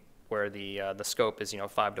something where the scope is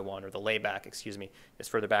 5 to 1, or the layback, is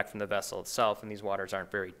further back from the vessel itself, and these waters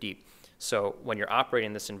aren't very deep. So when you're operating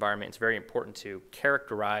in this environment, it's very important to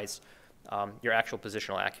characterize your actual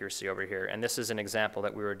positional accuracy over here. And this is an example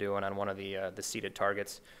that we were doing on one of the seated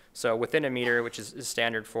targets. So within a meter, which is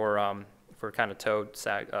standard for kind of towed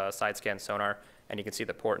side scan sonar, and you can see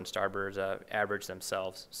the port and starboard average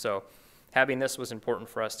themselves. So having this was important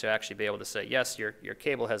for us to actually be able to say, yes, your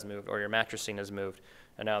cable has moved or your mattressing has moved.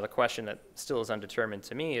 And now the question that still is undetermined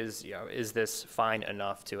to me is, is this fine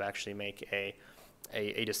enough to actually make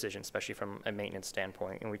a decision, especially from a maintenance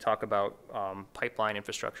standpoint? And we talk about pipeline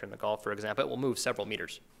infrastructure in the Gulf, for example. It will move several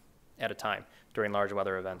meters at a time during large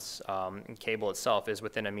weather events. And cable itself is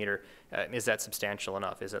within a meter. Is that substantial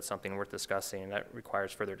enough? Is that something worth discussing? And that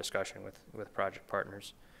requires further discussion with project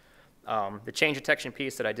partners. The change detection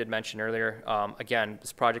piece that I did mention earlier, again,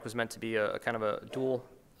 this project was meant to be a kind of a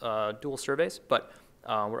dual surveys, but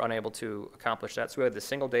we're unable to accomplish that. So we have the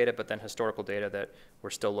single data, but then historical data that we're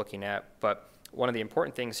still looking at. But one of the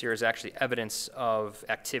important things here is actually evidence of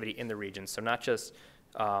activity in the region. So not just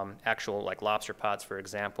actual like lobster pots, for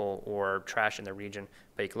example, or trash in the region,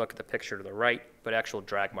 but you can look at the picture to the right, but actual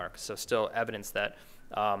drag marks. So still evidence that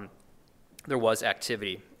there was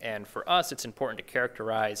activity. And for us, it's important to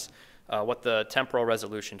characterize what the temporal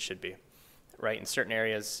resolution should be, right? In certain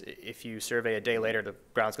areas, if you survey a day later, the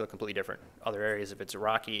ground's going to look completely different. Other areas, if it's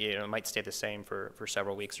rocky, it might stay the same for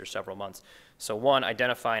several weeks or several months. So one,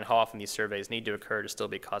 identifying how often these surveys need to occur to still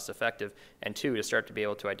be cost effective, and two, to start to be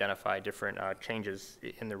able to identify different changes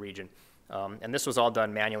in the region. And this was all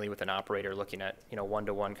done manually with an operator looking at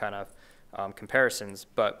one-to-one kind of comparisons,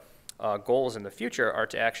 but goals in the future are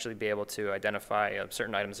to actually be able to identify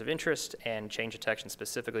certain items of interest and change detection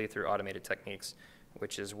specifically through automated techniques,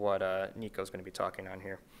 which is what Nico's going to be talking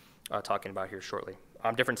about here shortly.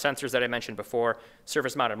 Different sensors that I mentioned before,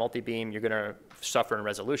 surface-mounted multi-beam, you're going to suffer in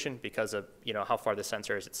resolution because of how far the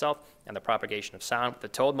sensor is itself and the propagation of sound. The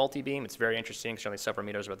towed multi-beam, it's very interesting, it's only several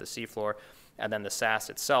meters above the seafloor. And then the SAS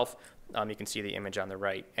itself, you can see the image on the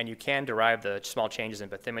right. And you can derive the small changes in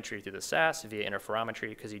bathymetry through the SAS via interferometry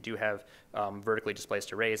because you do have vertically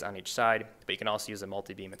displaced arrays on each side, but you can also use the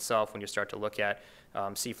multi-beam itself when you start to look at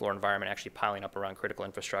seafloor environment actually piling up around critical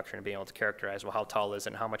infrastructure and being able to characterize, well, how tall is it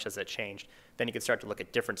and how much has that changed? Then you can start to look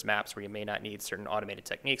at difference maps where you may not need certain automated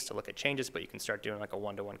techniques to look at changes, but you can start doing like a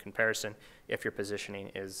one-to-one comparison if your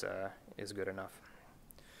positioning is good enough.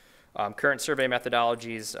 Current survey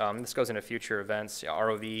methodologies, this goes into future events,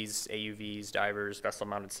 ROVs, AUVs, divers,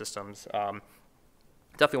 vessel-mounted systems.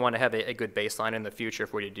 Definitely want to have a good baseline in the future.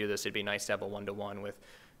 If we were to do this, it'd be nice to have a one-to-one with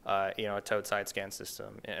a towed side scan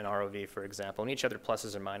system, an ROV, for example, and each other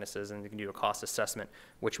pluses and minuses, and you can do a cost assessment,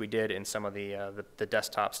 which we did in some of the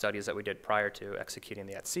desktop studies that we did prior to executing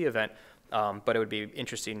the at-sea event. But it would be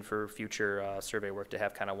interesting for future survey work to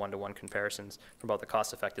have kind of one-to-one comparisons from both a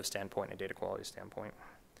cost-effective standpoint and a data quality standpoint.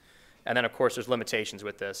 And then, of course, there's limitations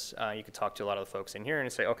with this. You could talk to a lot of the folks in here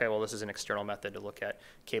and say, okay, well, this is an external method to look at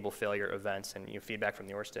cable failure events, and feedback from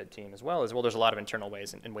the Ørsted team as well. There's a lot of internal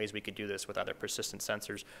ways and ways we could do this with either persistent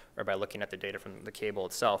sensors or by looking at the data from the cable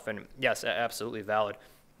itself. And yes, absolutely valid.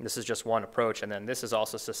 This is just one approach, and then this is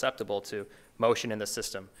also susceptible to motion in the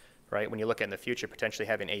system, right? When you look at in the future, potentially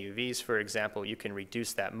having AUVs, for example, you can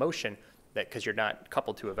reduce that motion because you're not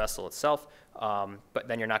coupled to a vessel itself, but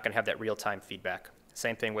then you're not going to have that real-time feedback.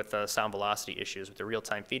 Same thing with sound velocity issues. With the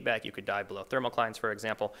real-time feedback, you could dive below thermoclines, for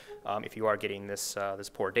example, if you are getting this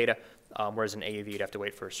poor data, whereas an AUV, you'd have to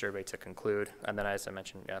wait for a survey to conclude. And then, as I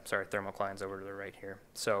mentioned, thermoclines over to the right here.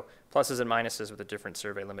 So pluses and minuses with the different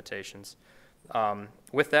survey limitations.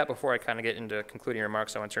 With that, before I kind of get into concluding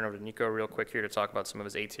remarks, I want to turn over to Nico real quick here to talk about some of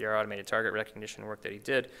his ATR, automated target recognition work that he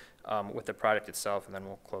did with the product itself, and then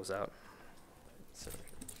we'll close out. So.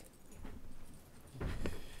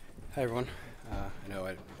 Hi, everyone. I know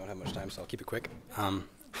I don't have much time, so I'll keep it quick. Hi.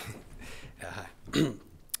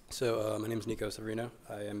 So my name is Nico Severino.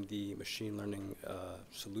 I am the machine learning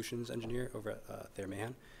solutions engineer over at Thayer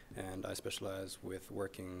Mahan, and I specialize with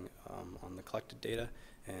working on the collected data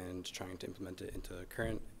and trying to implement it into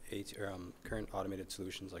current automated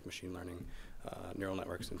solutions like machine learning, neural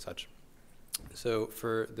networks, and such. So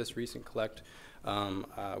for this recent collect,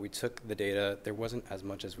 we took the data. There wasn't as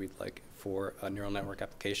much as we'd like for a neural network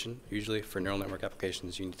application. Usually for neural network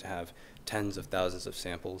applications, you need to have tens of thousands of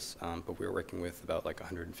samples, but we were working with about like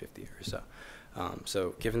 150 or so.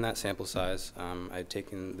 So given that sample size, I had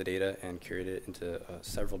taken the data and curated it into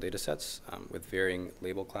several data sets with varying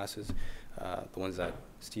label classes. The ones that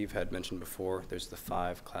Steve had mentioned before, there's the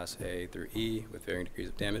 5 class A through E with varying degrees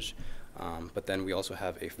of damage. But then we also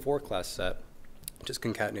have a 4-class set, just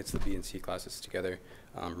concatenates the B and C classes together.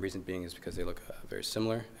 Reason being is because they look very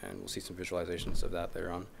similar, and we'll see some visualizations of that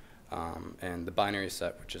later on. And the binary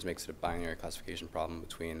set, which just makes it a binary classification problem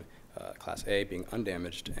between class A being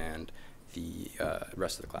undamaged and the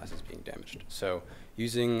rest of the classes being damaged. So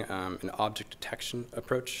using an object detection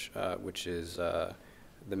approach, which is the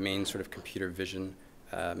main sort of computer vision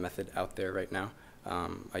method out there right now,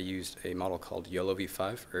 I used a model called YOLO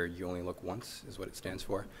v5, or You Only Look Once is what it stands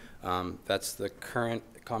for. That's the current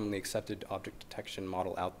commonly accepted object detection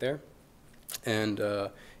model out there. And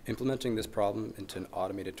implementing this problem into an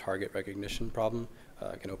automated target recognition problem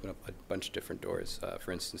can open up a bunch of different doors.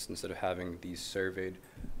 For instance, instead of having these surveyed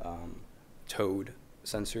towed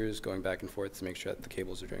sensors going back and forth to make sure that the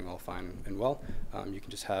cables are doing all fine and well, you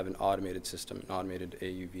can just have an automated system, an automated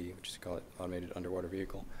AUV, which is called automated underwater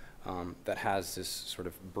vehicle, that has this sort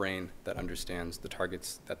of brain that understands the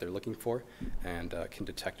targets that they're looking for and can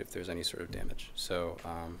detect if there's any sort of damage. So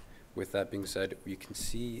With that being said, you can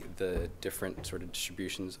see the different sort of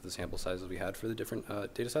distributions of the sample sizes we had for the different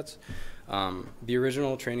data sets. The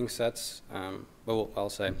original training sets, well, I'll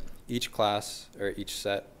say each class or each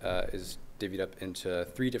set is divvied up into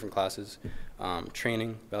 3 different classes: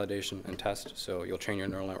 training, validation, and test. So you'll train your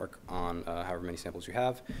neural network on however many samples you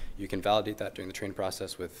have. You can validate that during the training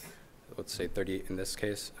process with, let's say, 38 in this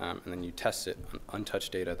case, and then you test it on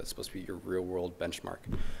untouched data that's supposed to be your real-world benchmark,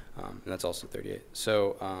 and that's also 38.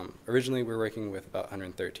 So originally, we were working with about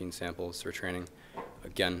 113 samples for training.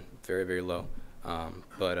 Again, very, very low.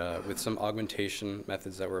 But with some augmentation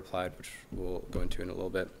methods that were applied, which we'll go into in a little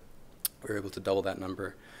bit, we were able to double that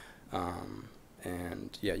number.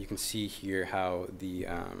 And yeah, you can see here how the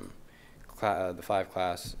 5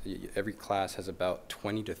 class, every class has about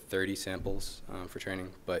 20 to 30 samples for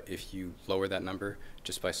training. But if you lower that number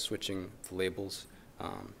just by switching the labels,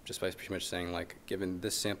 just by pretty much saying, like, given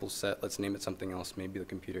this sample set, let's name it something else, maybe the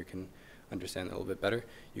computer can understand that a little bit better,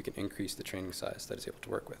 you can increase the training size that it's able to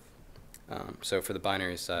work with. So for the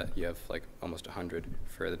binary set, you have like almost 100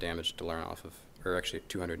 for the damage to learn off of, or actually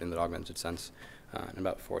 200 in the augmented sense, and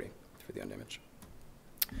about 40 for the undamaged.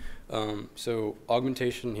 So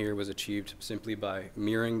augmentation here was achieved simply by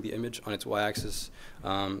mirroring the image on its y-axis.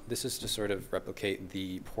 This is to sort of replicate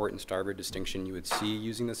the port and starboard distinction you would see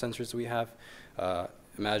using the sensors that we have.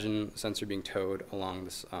 Imagine a sensor being towed along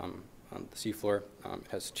this, on the seafloor. It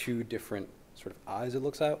has 2 different sort of eyes it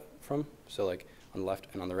looks out from, so like on the left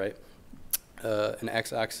and on the right. An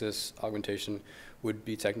x-axis augmentation would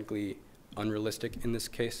be technically unrealistic in this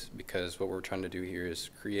case, because what we're trying to do here is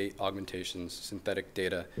create augmentations, synthetic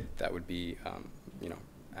data that would be, you know,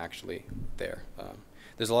 actually there.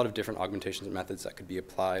 There's a lot of different augmentations and methods that could be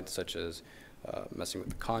applied, such as messing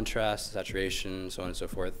with the contrast, saturation, so on and so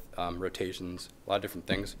forth, rotations, a lot of different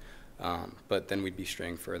things. But then we'd be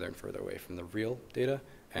straying further and further away from the real data,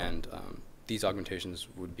 and these augmentations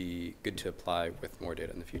would be good to apply with more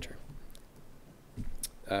data in the future.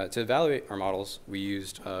 To evaluate our models, we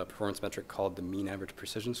used a performance metric called the mean average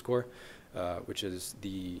precision score, which is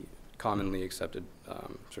the commonly accepted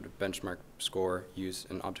sort of benchmark score used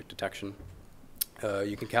in object detection.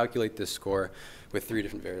 You can calculate this score with 3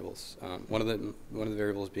 different variables. One of the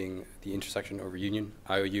variables being the intersection over union,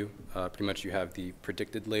 IOU. Pretty much you have the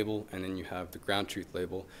predicted label, and then you have the ground truth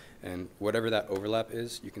label. And whatever that overlap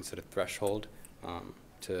is, you can set a threshold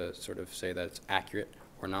to sort of say that it's accurate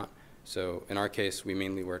or not. So in our case, we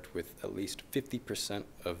mainly worked with at least 50%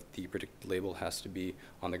 of the predicted label has to be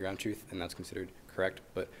on the ground truth, and that's considered correct,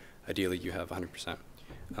 but ideally you have 100%.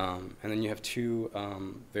 And then you have 2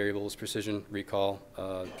 variables, precision, recall.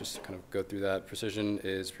 Just to kind of go through that, precision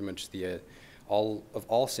is pretty much the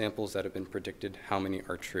all samples that have been predicted, how many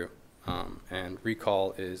are true. And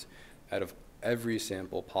recall is out of every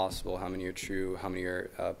sample possible, how many are true, how many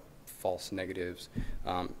are false negatives.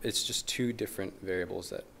 It's just 2 different variables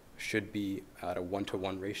that should be at a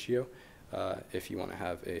 1-to-1 ratio if you want to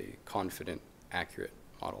have a confident, accurate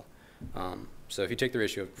model. So if you take the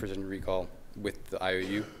ratio of precision recall with the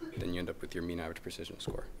IOU, then you end up with your mean average precision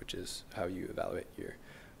score, which is how you evaluate your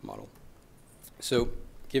model. So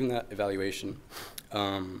given that evaluation,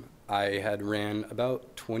 I had ran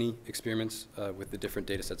about 20 experiments with the different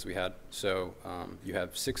data sets we had. So you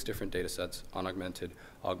have 6 different data sets, unaugmented,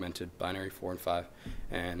 augmented, binary 4 and 5.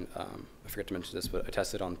 And I forgot to mention this, but I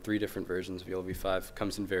tested on 3 different versions of ELV5.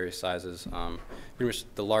 Comes in various sizes. Pretty much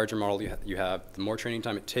the larger model you have, the more training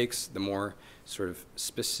time it takes, the more sort of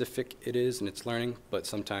specific it is in its learning. But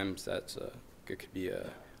sometimes that's it could be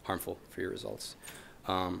harmful for your results.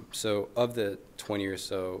 So of the 20 or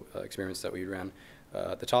so experiments that we ran,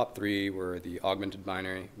 the top 3 were the augmented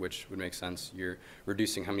binary, which would make sense. You're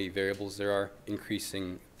reducing how many variables there are,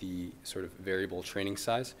 increasing the sort of variable training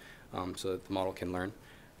size so that the model can learn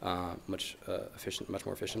much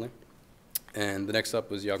more efficiently. And the next up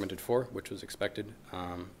was the augmented 4, which was expected,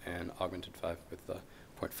 and augmented 5 with the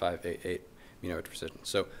 0.588 mean average precision.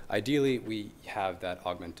 So ideally, we have that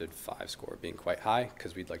augmented 5 score being quite high,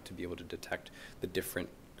 because we'd like to be able to detect the different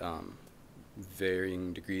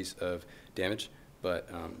varying degrees of damage. But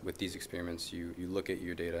with these experiments, you look at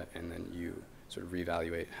your data, and then you sort of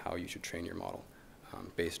reevaluate how you should train your model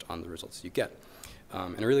based on the results you get.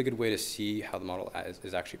 And a really good way to see how the model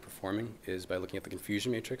is actually performing is by looking at the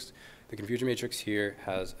confusion matrix. The confusion matrix here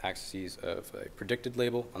has axes of a predicted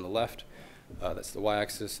label on the left, that's the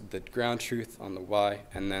y-axis, the ground truth on the y,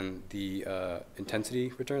 and then the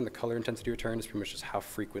intensity return, the color intensity return is pretty much just how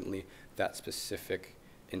frequently that specific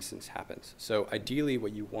instance happens. So ideally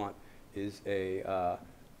what you want is a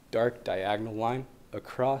dark diagonal line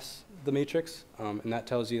across the matrix, and that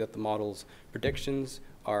tells you that the model's predictions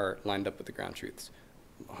are lined up with the ground truths.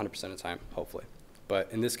 100% of the time, hopefully. But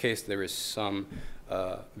in this case, there is some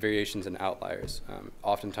variations and outliers,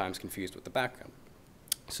 oftentimes confused with the background.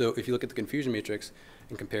 So if you look at the confusion matrix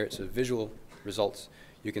and compare it to visual results,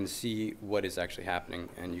 you can see what is actually happening,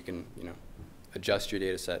 and you can adjust your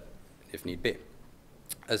data set if need be.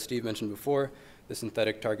 As Steve mentioned before, the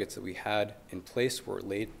synthetic targets that we had in place were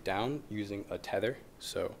laid down using a tether.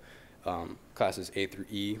 So classes A through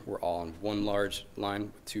E were all on one large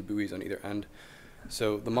line with 2 buoys on either end.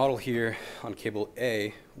 So the model here on cable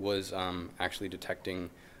A was actually detecting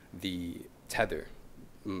the tether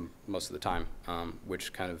most of the time,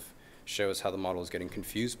 which kind of shows how the model is getting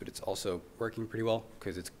confused, but it's also working pretty well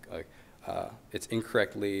because it's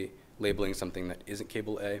incorrectly labeling something that isn't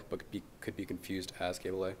cable A, but could be confused as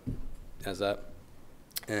cable A, as that.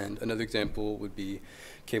 And another example would be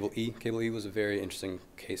cable E. Cable E was a very interesting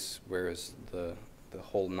case, whereas the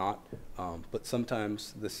whole knot, but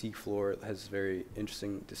sometimes the sea floor has very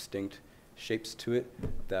interesting, distinct shapes to it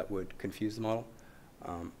that would confuse the model.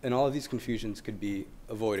 And all of these confusions could be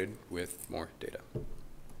avoided with more data.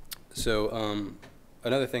 So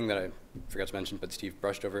another thing that I forgot to mention, but Steve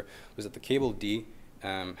brushed over, was that the cable D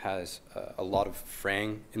has a lot of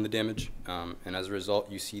fraying in the damage, and as a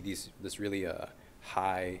result, you see this really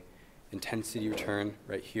high intensity return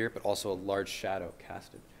right here, but also a large shadow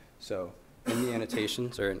casted. So in the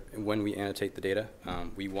annotations, or when we annotate the data,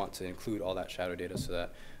 we want to include all that shadow data so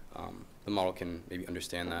that the model can maybe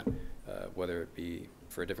understand that, whether it be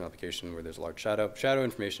for a different application where there's a large shadow. Shadow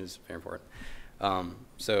information is very important.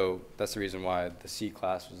 So that's the reason why the C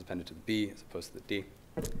class was appended to the B as opposed to the D.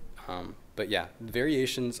 But yeah,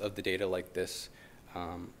 variations of the data like this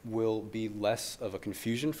will be less of a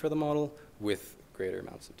confusion for the model with greater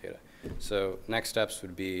amounts of data. So next steps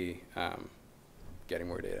would be getting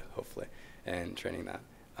more data, hopefully, and training that.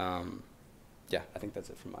 Yeah, I think that's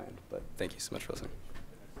it from my end, but thank you so much for listening.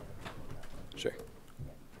 Sure.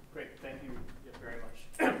 Great, thank you very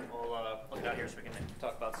much. We'll look down here so we can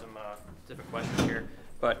talk about some different questions here.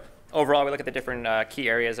 But overall, we look at the different key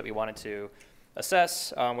areas that we wanted to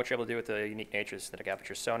assess, which we're able to do with the unique nature of synthetic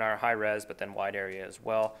aperture sonar, high res, but then wide area as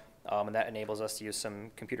well. And that enables us to use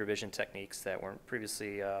some computer vision techniques that weren't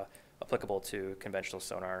previously applicable to conventional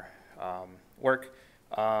sonar work.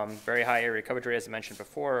 Very high area coverage rate, as I mentioned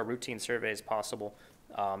before. A routine survey is possible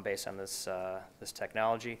based on this, this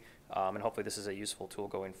technology. And hopefully this is a useful tool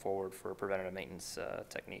going forward for preventative maintenance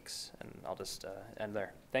techniques. And I'll just end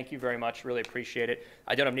there. Thank you very much. Really appreciate it.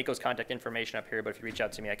 I don't have Nico's contact information up here, but if you reach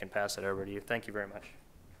out to me, I can pass it over to you. Thank you very much.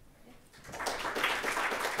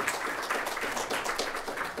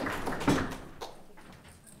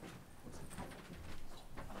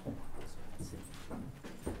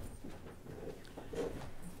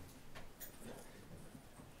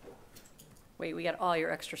 Wait, we got all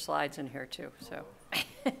your extra slides in here too, so.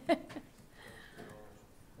 Hold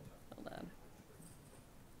on.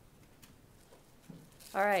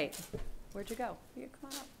 All right, where'd you go? You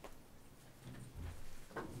come on up.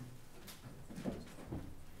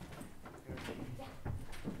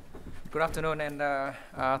 Good afternoon, and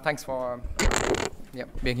thanks for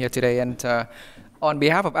being here today. And on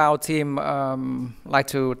behalf of our team, like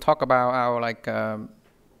to talk about our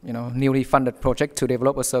newly funded project to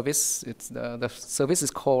develop a service. It's the service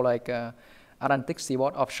is called Atlantic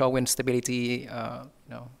Seaboard Offshore Wind Stability,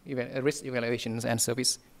 risk evaluations and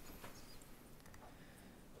service.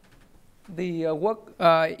 The work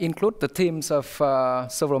includes the teams of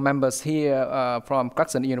several members here from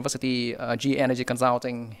Clarkson University, GE Energy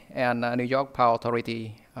Consulting, and New York Power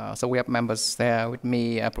Authority. So we have members there with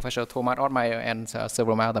me, Professor Thomas Ottmeyer, and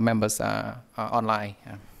several other members online.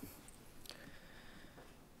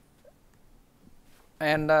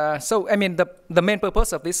 And so, I mean, the main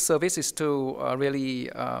purpose of this service is to really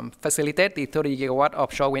facilitate the 30 gigawatt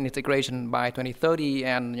offshore wind integration by 2030,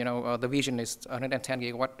 and the vision is 110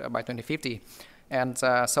 gigawatt by 2050. And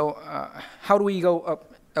so, how do we go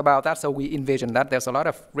about that? So we envision that there's a lot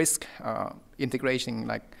of risk integration,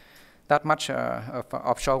 like that much of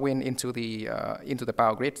offshore wind into the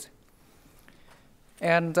power grid.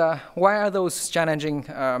 And why are those challenging?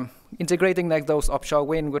 Integrating those offshore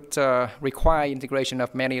wind would require integration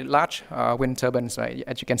of many large wind turbines. Right?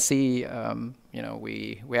 As you can see,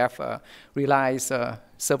 we have realized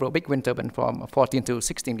several big wind turbines from 14 to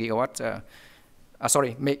 16 gigawatt,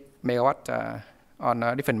 megawatt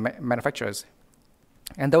on different manufacturers.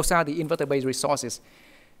 And those are the inverter-based resources.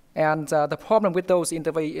 And the problem with those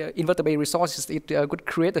inverter-based resources, it could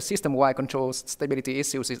create a system-wide control stability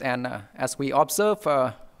issues. And as we observe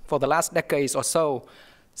for the last decades or so,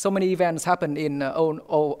 so many events happen in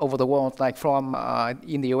all over the world, like from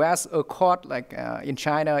in the US, ERCOT, like in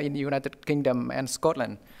China, in the United Kingdom, and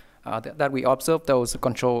Scotland, that we observe those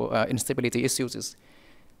control instability issues.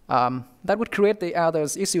 That would create the other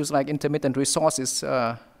issues like intermittent resources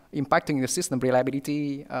impacting the system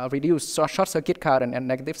reliability, reduce short-circuit current and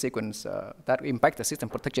negative sequence that impact the system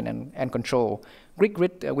protection and control,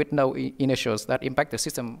 grid with no inertials that impact the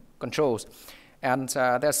system controls. And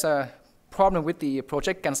there's a problem with the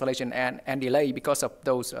project cancellation and delay because of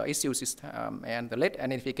those issues, and the late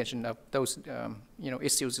identification of those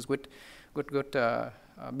issues would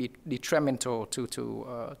be detrimental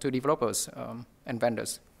to developers and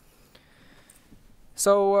vendors.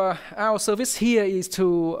 So our service here is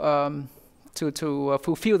to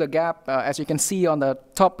fulfill the gap. As you can see on the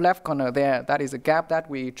top left corner there, that is a gap that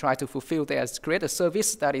we try to fulfill there, is create a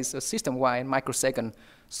service that is a system-wide microsecond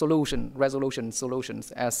resolution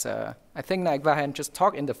solutions. As I think like Vahan just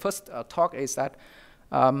talked in the first talk, is that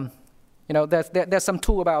there's some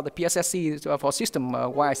tool about the PSSC for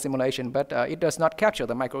system-wide simulation, but it does not capture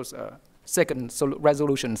the microsecond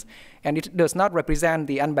resolutions, and it does not represent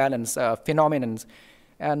the unbalanced phenomenon,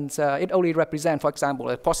 and it only represents, for example,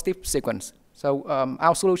 a positive sequence. So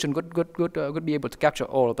our solution would be able to capture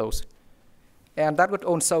all of those. And that would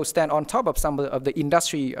also stand on top of some of the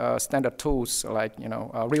industry standard tools, like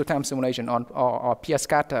real-time simulation or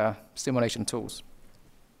PSCAT simulation tools.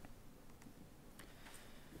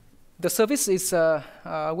 The service is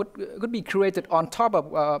would be created on top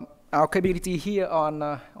of our capability here on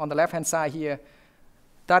the left-hand side here.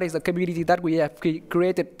 That is the capability that we have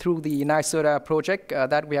created through the NYSERDA project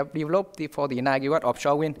that we have developed for the 9 gigawatt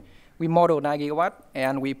offshore wind. We model 9 gigawatt,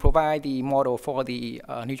 and we provide the model for the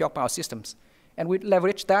New York Power Systems. And we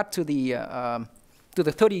leverage that to the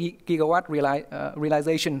 30 gigawatt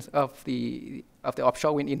realization of the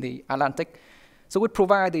offshore wind in the Atlantic. So we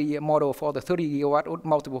provide the model for the 30 gigawatt with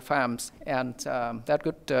multiple farms, and that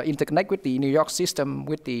could interconnect with the New York system,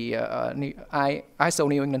 with the ISO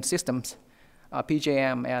New England systems,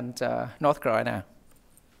 PJM, and North Carolina.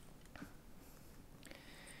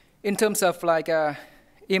 In terms of like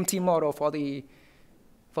EMT model for the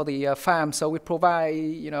farm, so we provide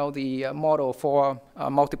the model for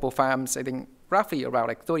multiple farms. I think roughly around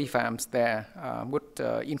like 30 farms there would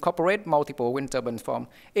incorporate multiple wind turbines from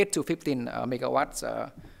 8 to 15 megawatts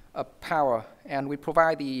of power, and we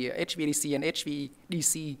provide the HVDC and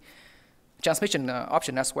HVDC transmission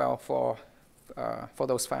option as well for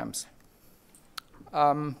those farms.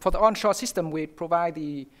 For the onshore system, we provide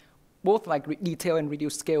both like detailed and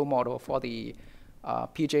reduced scale model for the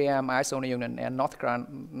PJM, ISO New England, and North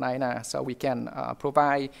Carolina, so we can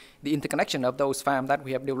provide the interconnection of those farms that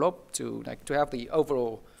we have developed to have the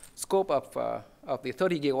overall scope of the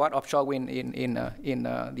 30 gigawatt offshore wind in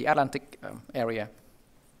the Atlantic area.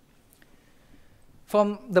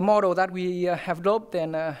 From the model that we have developed,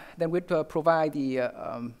 then we'd provide the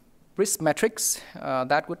risk metrics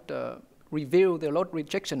that would reveal the load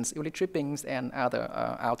rejections, early trippings, and other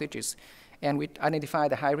outages, and we identify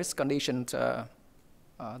the high-risk conditions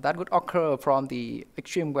that would occur from the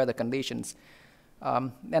extreme weather conditions.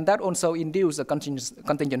 And that also induce the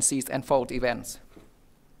contingencies and fault events.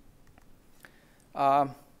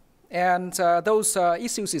 And those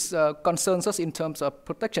issues concerns us in terms of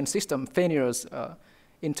protection system failures,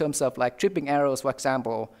 in terms of like tripping errors, for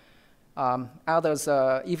example. Others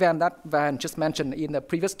event that Vahan just mentioned in the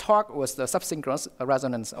previous talk was the subsynchronous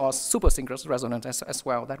resonance or supersynchronous resonance as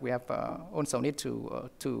well, that we have also need to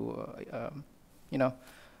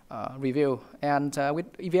review. And we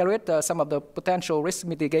evaluate some of the potential risk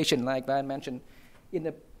mitigation, like Vahan mentioned in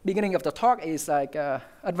the beginning of the talk, is like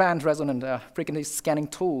advanced resonant frequency scanning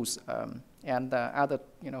tools and other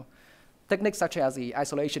techniques such as the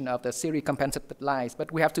isolation of the series compensated lines.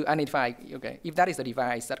 But we have to identify, if that is the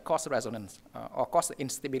device that causes resonance or causes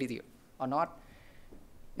instability or not.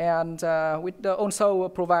 And we also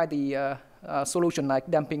provide the solution like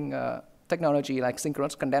damping technology, like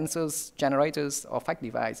synchronous condensers, generators, or FAC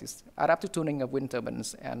devices, adaptive tuning of wind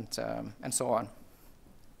turbines, and so on.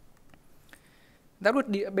 That would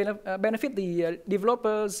benefit the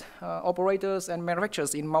developers, operators, and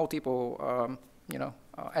manufacturers in multiple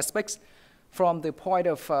aspects, from the point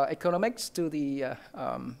of economics to the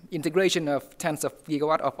integration of tens of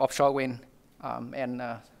gigawatts of offshore wind, and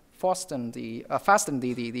fasten the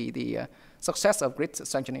success of grid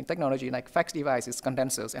sanctioning technology like FACS devices,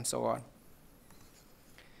 condensers, and so on.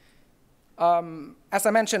 As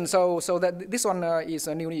I mentioned, so that this one is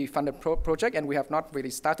a newly funded project, and we have not really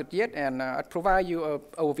started yet. And I'll provide you an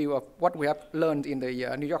overview of what we have learned in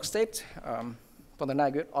the New York State for the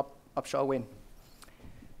 9 gigawatt offshore wind.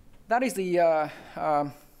 that is the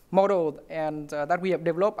model and that we have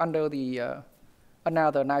developed under the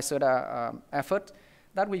another NYSERDA effort,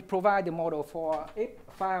 that we provide the model for 8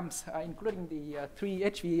 farms, including the 3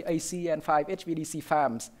 HVAC and 5 HVDC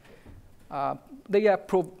farms. They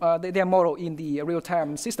are modeled in the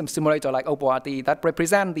real-time system simulator like OpenRT that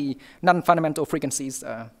represent the non-fundamental frequencies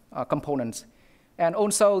components. And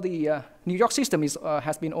also the New York system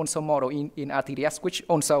has been also modeled in RTDS, which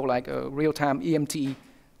also like real-time EMT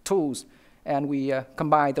tools. And we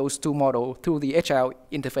combine those two models through the HL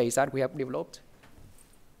interface that we have developed.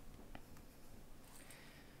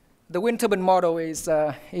 The wind turbine model is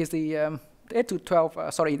the 8 to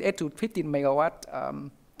 15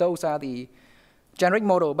 megawatt. Those are the generic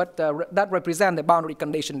model, but that represent the boundary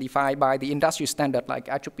condition defined by the industry standard like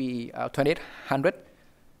IEEE 2800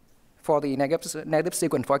 for the negative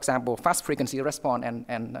sequence, for example, fast frequency response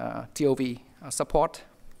and TOV support.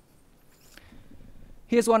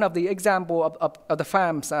 Here's one of the example of the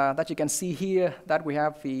farms that you can see here that we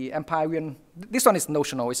have the Empire Wind. This one is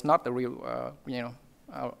notional, it's not the real,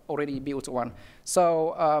 already built one.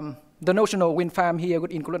 So the notional wind farm here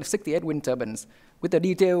would include 68 wind turbines with the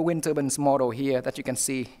detailed wind turbines model here that you can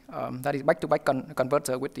see. That is back-to-back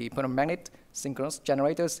converter with the permanent synchronous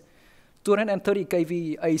generators, 230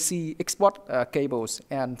 kV AC export cables,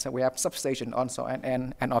 and we have substation also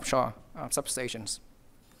and offshore substations.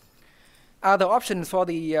 Other options for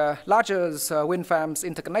the larger wind farms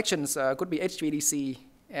interconnections could be HVDC,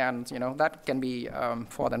 and that can be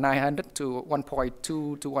for the 900 to 1.2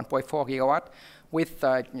 to 1.4 gigawatt, with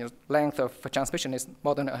length of transmission is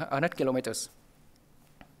more than 100 kilometers.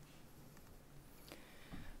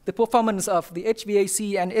 The performance of the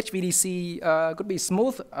HVAC and HVDC could be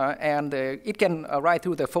smooth, and it can ride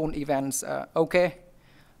through the phone events okay.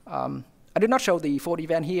 I did not show the phone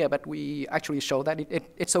event here, but we actually show that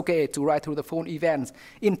it's okay to ride through the phone events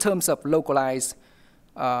in terms of localized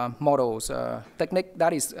models, technique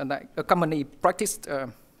that is commonly practiced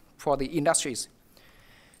for the industries.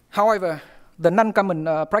 However, the non-common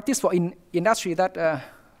practice for industry that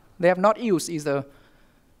they have not used is the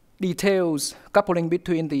details coupling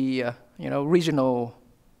between the regional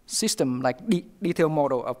system, like detail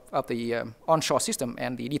model of the onshore system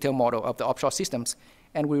and the detail model of the offshore systems.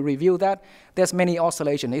 And we review that. There's many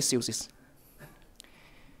oscillation issues.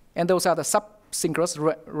 And those are the synchronous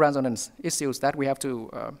resonance issues that we have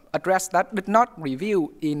to address that did not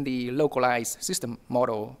review in the localized system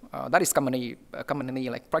model. That is commonly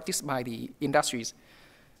like practiced by the industries.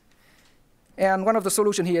 And one of the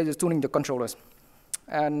solutions here is tuning the controllers.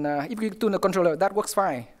 And if you tune the controller, that works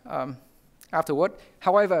fine afterward.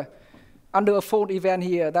 However, under a fault event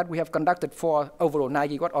here that we have conducted for overall 9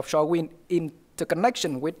 gigawatt offshore wind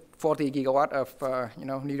interconnection with 40 gigawatt of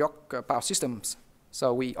New York power systems.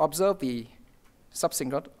 So we observe the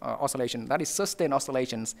subsynchronous oscillation, that is sustained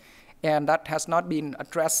oscillations, and that has not been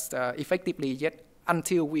addressed effectively yet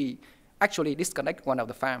until we actually disconnect one of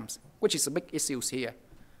the farms, which is a big issue here.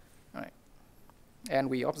 All right. And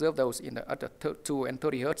we observe those at the 2 and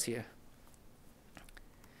 30 hertz here.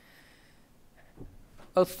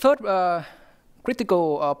 A third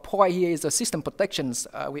critical point here is the system protections.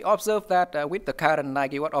 We observe that with the current 9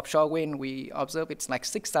 gigawatt offshore wind, we observe it's like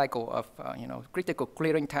 6 cycles of critical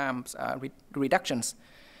clearing times reductions.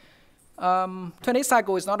 20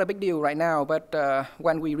 cycle is not a big deal right now, but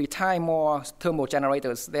when we retire more thermal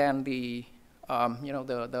generators, then the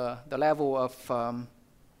level of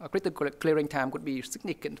critical clearing time could be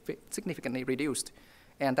significantly reduced,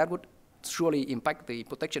 and that would surely impact the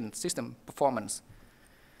protection system performance.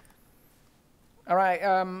 All right.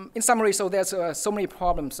 In summary, so there's so many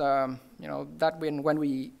problems. That when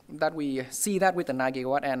we see that with the 9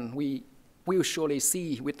 gigawatt, and we will surely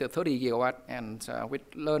see with the 30 gigawatt, and we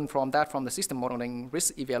learn from that from the system modeling,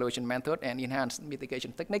 risk evaluation method, and enhanced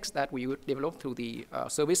mitigation techniques that we would develop through the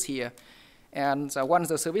service here. And once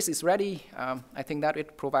the service is ready, I think that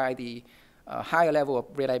it provides the higher level of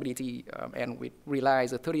reliability, and we realize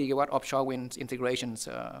the 30 gigawatt offshore wind integrations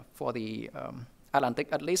for the Atlantic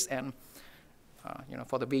at least, and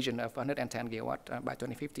for the vision of 110 gigawatt by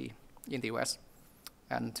 2050 in the US.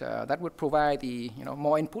 And that would provide the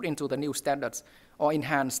more input into the new standards or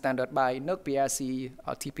enhanced standard by NERC, PRC,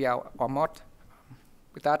 TPL, or MOD.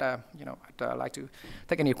 With that, I'd like to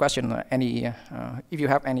take any question, if you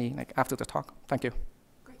have any, after the talk. Thank you.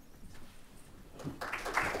 Great.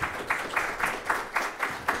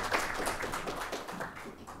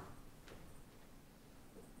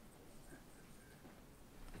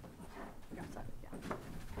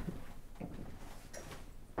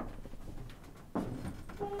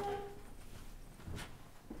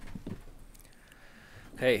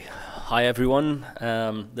 Hey, hi everyone.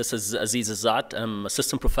 This is Aziz Azat. I'm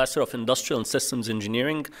Assistant Professor of Industrial and Systems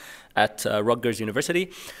Engineering at Rutgers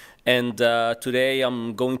University. And today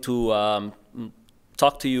I'm going to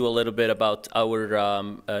talk to you a little bit about our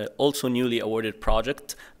also newly awarded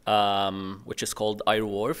project, which is called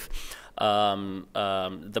IRWARF.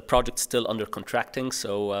 The project's still under contracting,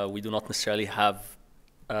 so we do not necessarily have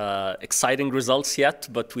exciting results yet,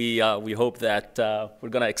 but we hope that we're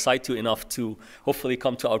going to excite you enough to hopefully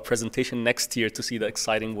come to our presentation next year to see the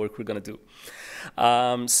exciting work we're going to do.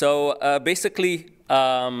 Basically,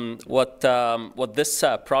 what this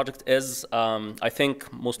project is, I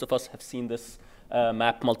think most of us have seen this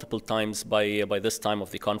map multiple times by this time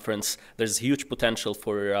of the conference. There's huge potential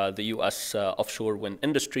for the U.S. Offshore wind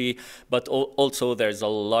industry, but also there's a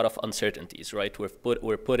lot of uncertainties, right?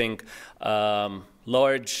 We're putting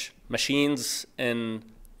large machines in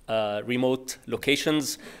remote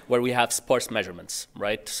locations where we have sparse measurements,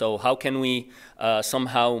 right? So how can we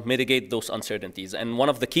somehow mitigate those uncertainties? And one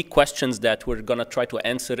of the key questions that we're going to try to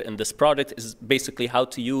answer in this project is basically how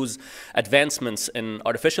to use advancements in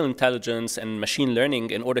artificial intelligence and machine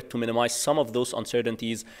learning in order to minimize some of those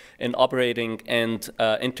uncertainties in operating and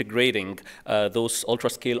integrating those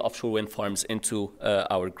ultra-scale offshore wind farms into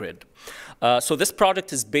our grid. So this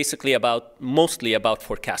project is basically mostly about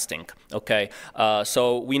forecasting, okay?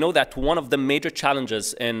 So we know that one of the major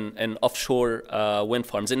challenges in offshore wind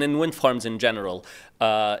farms and in wind farms in general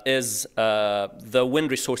is the wind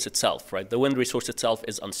resource itself, right? The wind resource itself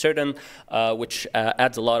is uncertain, which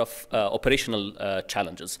adds a lot of operational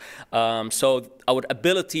challenges. So our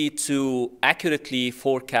ability to accurately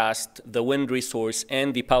forecast the wind resource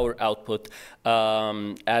and the power output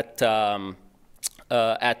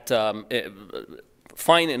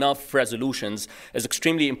fine enough resolutions is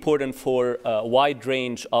extremely important for a wide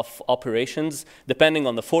range of operations, depending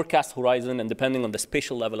on the forecast horizon and depending on the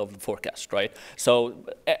spatial level of the forecast, right? So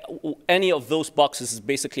any of those boxes is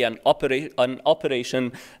basically an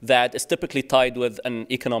operation that is typically tied with an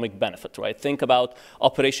economic benefit, right? Think about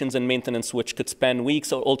operations and maintenance, which could span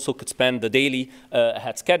weeks or also could span the daily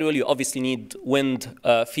ahead schedule. You obviously need wind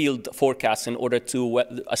field forecasts in order to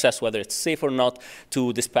assess whether it's safe or not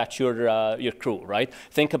to dispatch your crew, right?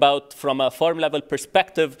 Think about from a farm level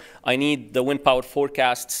perspective, I need the wind power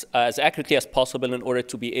forecasts as accurately as possible in order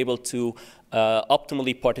to be able to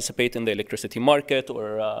optimally participate in the electricity market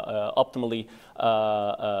or optimally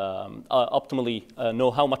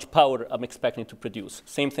know how much power I'm expecting to produce.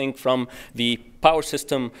 Same thing from the power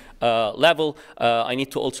system level. I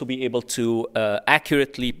need to also be able to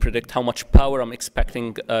accurately predict how much power I'm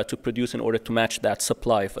expecting to produce in order to match that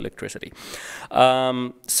supply of electricity.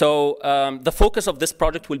 The focus of this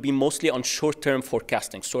project will be mostly on short-term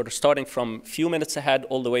forecasting, sort of starting from few minutes ahead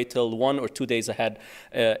all the way till 1 or 2 days ahead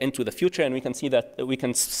into the future, and we can see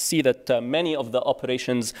that many of the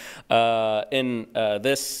operations in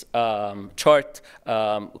this chart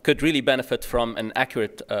could really benefit from an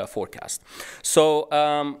accurate forecast. So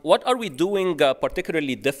what are we doing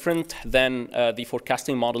particularly different than the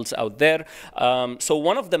forecasting models out there? So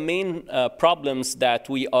one of the main problems that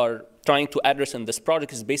we are trying to address in this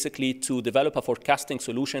project is basically to develop a forecasting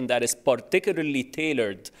solution that is particularly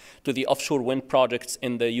tailored to the offshore wind projects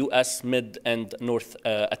in the US, Mid and North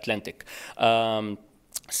Atlantic. We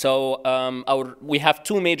have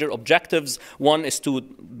two major objectives. One is to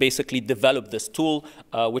basically develop this tool,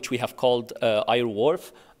 which we have called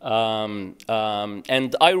IRWARF. And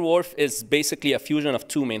IRWARF is basically a fusion of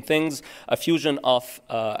two main things: a fusion of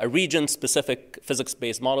a region-specific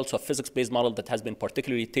physics-based model, so a physics-based model that has been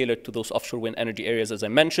particularly tailored to those offshore wind energy areas, as I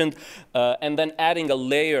mentioned, and then adding a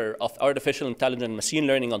layer of artificial intelligence and machine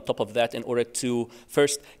learning on top of that in order to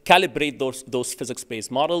first calibrate those physics-based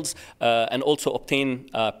models and also obtain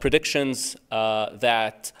predictions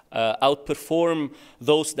that outperform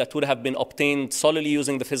those that would have been obtained solely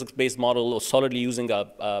using the physics-based model or solely using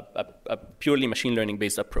a purely machine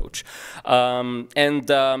learning-based approach.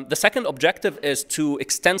 The second objective is to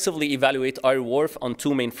extensively evaluate IRWARF on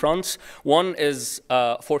two main fronts. One is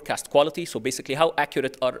forecast quality, so basically how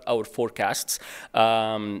accurate are our forecasts.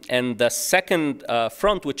 And the second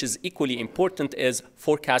front, which is equally important, is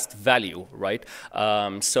forecast value, right?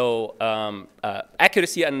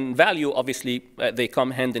 Accuracy and value, obviously, they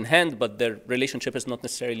come hand in hand, but their relationship is not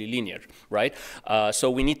necessarily linear, right? So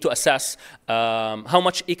we need to assess how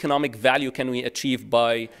much economic value can we achieve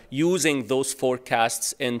by using those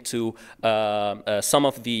forecasts into some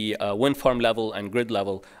of the wind farm level and grid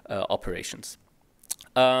level operations.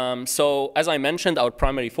 So as I mentioned, our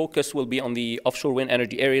primary focus will be on the offshore wind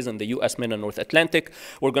energy areas in the US Mid and North Atlantic.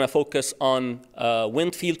 We're going to focus on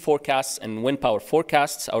wind field forecasts and wind power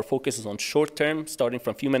forecasts. Our focus is on short term, starting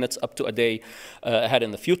from a few minutes up to a day ahead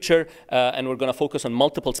in the future. And we're going to focus on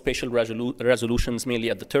multiple spatial resolutions, mainly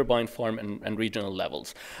at the turbine farm and regional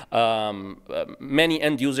levels. Many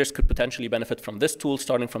end users could potentially benefit from this tool,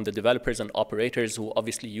 starting from the developers and operators who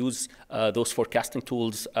obviously use those forecasting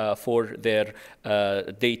tools for their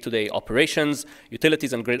day-to-day operations.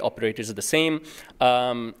 Utilities and grid operators are the same.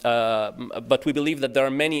 But we believe that there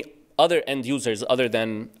are many other end users other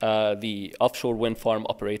than the offshore wind farm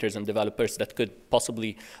operators and developers that could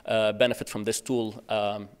possibly benefit from this tool.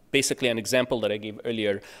 Basically, an example that I gave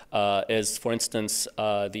earlier is, for instance,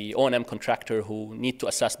 the O&M contractor who need to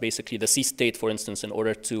assess basically the sea state, for instance, in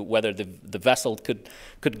order to whether the vessel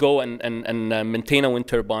could go and maintain a wind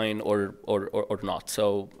turbine or not.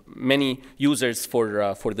 So many users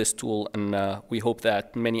for this tool, and we hope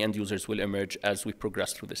that many end users will emerge as we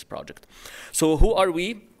progress through this project. So who are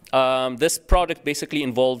we? This project basically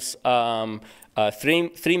involves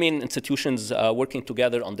three main institutions working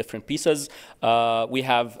together on different pieces. We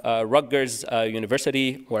have Rutgers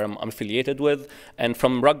University, where I'm affiliated with, and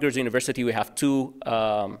from Rutgers University we have two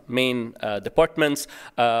main departments.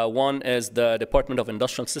 One is the Department of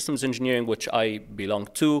Industrial Systems Engineering, which I belong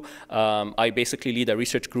to. I basically lead a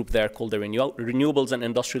research group there called the Renewables and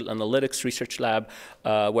Industrial Analytics Research Lab,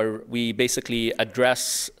 where we basically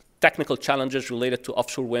address technical challenges related to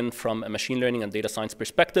offshore wind from a machine learning and data science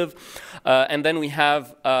perspective. And then we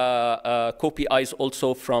have co-PIs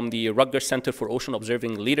also from the Rutgers Center for Ocean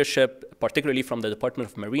Observing Leadership, particularly from the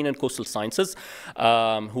Department of Marine and Coastal Sciences,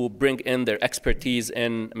 who bring in their expertise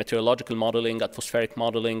in meteorological modeling, atmospheric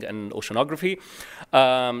modeling, and oceanography,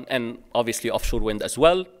 and obviously offshore wind as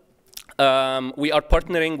well. We are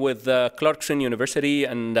partnering with Clarkson University,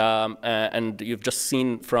 and you've just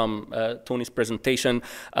seen from Tony's presentation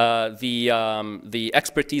the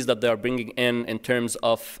expertise that they are bringing in terms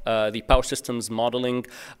of the power systems modeling,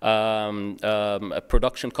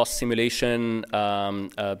 production cost simulation,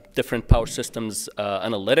 different power systems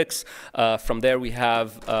analytics. From there, we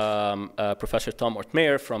have Professor Tom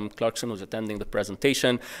Ortmeyer from Clarkson, who's attending the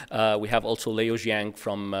presentation. We have also Leo Jiang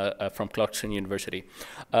from Clarkson University.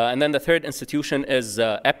 And then the third institution is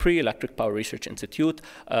EPRI, Electric Power Research Institute,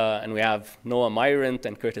 and we have Noah Myrant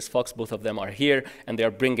and Curtis Fox. Both of them are here, and they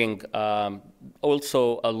are bringing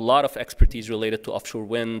also a lot of expertise related to offshore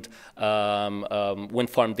wind, wind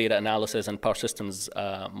farm data analysis, and power systems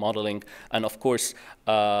modeling, and of course,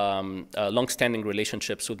 long-standing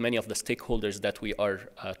relationships with many of the stakeholders that we are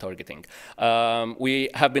targeting. We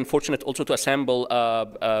have been fortunate also to assemble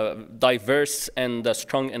a diverse and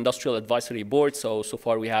strong industrial advisory board. So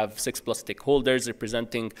far we have 6+ stakeholders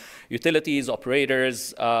representing utilities,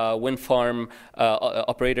 operators, wind farm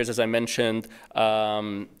operators, as I mentioned.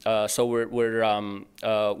 So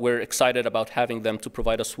we're excited about having them to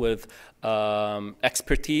provide us with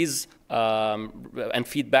expertise and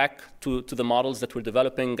feedback to the models that we're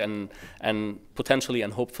developing, and potentially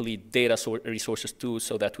and hopefully data resources too,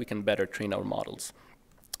 so that we can better train our models.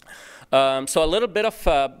 So a little bit of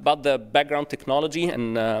about the background technology,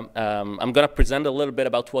 and I'm going to present a little bit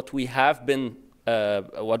about what we have been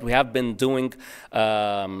doing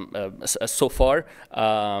so far.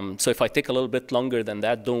 So if I take a little bit longer than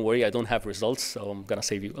that, don't worry, I don't have results, so I'm going to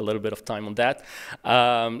save you a little bit of time on that.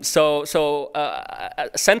 A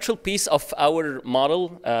central piece of our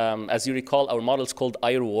model, as you recall, our model is called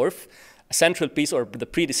IRWRF. A central piece, or the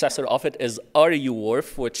predecessor of it, is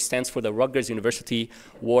RUWRF, which stands for the Rutgers University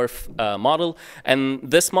WRF model. And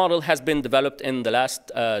this model has been developed in the last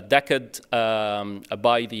decade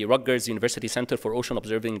by the Rutgers University Center for Ocean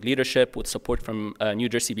Observing Leadership with support from New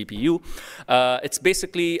Jersey BPU. It's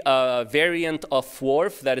basically a variant of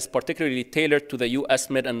WRF that is particularly tailored to the US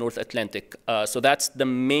Mid and North Atlantic. So that's the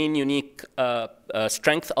main unique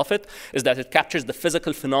strength of it, is that it captures the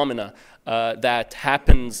physical phenomena that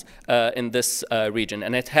happens in this region.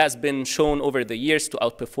 And it has been shown over the years to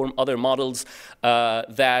outperform other models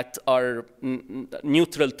that are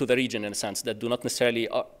neutral to the region, in a sense, that do not necessarily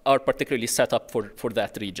are particularly set up for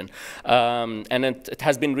that region. And it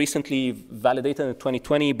has been recently validated in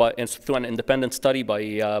 2020 through an independent study by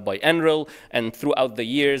NREL, and throughout the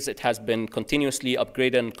years it has been continuously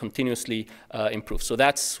upgraded and continuously improved. So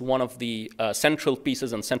that's one of the central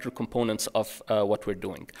pieces and central components of what we're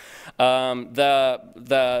doing.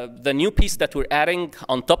 The new piece that we're adding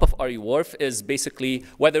on top of RE Wharf is basically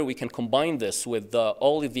whether we can combine this with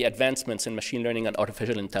all of the advancements in machine learning and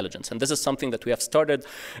artificial intelligence. And this is something that we have started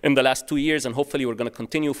in the last 2 years, and hopefully we're going to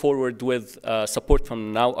continue forward with support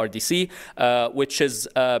from NOWRDC, which is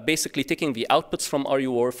basically taking the outputs from RE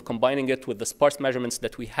Wharf, combining it with the sparse measurements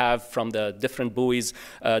that we have from the different buoys,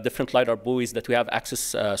 different LiDAR buoys that we have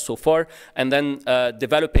access so far, and then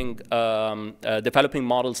developing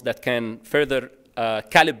models that can further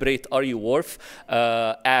calibrate RE Wharf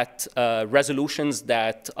at resolutions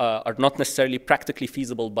that are not necessarily practically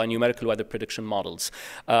feasible by numerical weather prediction models.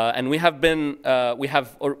 And we have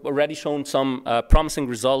already shown some promising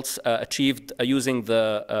results achieved using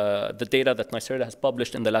the data that NYSERDA has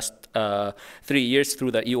published in the last 3 years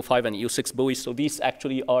through the EO5 and EO6 buoys. So these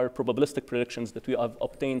actually are probabilistic predictions that we have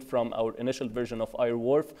obtained from our initial version of RE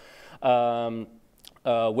Wharf.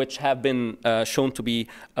 Which have been shown to be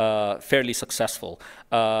fairly successful.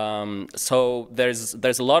 So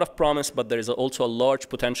there's a lot of promise, but there is also a large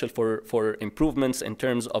potential for improvements in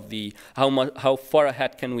terms of how far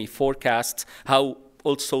ahead can we forecast, how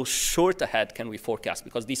also short ahead can we forecast,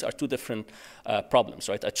 because these are two different problems,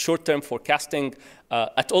 right? At short-term forecasting,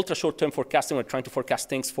 at ultra-short-term forecasting, we're trying to forecast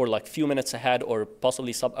things for like few minutes ahead or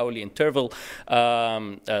possibly sub-hourly interval.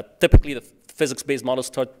 Typically, the physics-based models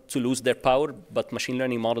start to lose their power, but machine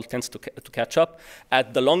learning model tends to catch up.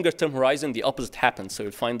 At the longer-term horizon, the opposite happens. So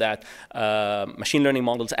you'll find that machine learning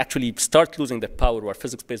models actually start losing their power, where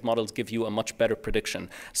physics-based models give you a much better prediction.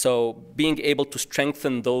 So being able to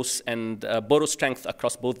strengthen those and borrow strength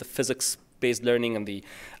across both the physics-based learning and the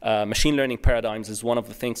machine learning paradigms is one of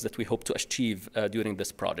the things that we hope to achieve during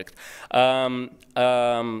this project. The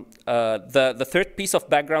third piece of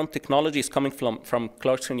background technology is coming from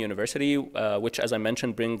Clarkson University, which, as I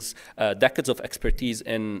mentioned, brings decades of expertise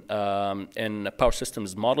in power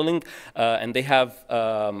systems modeling. And they have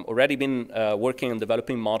already been working on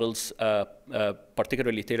developing models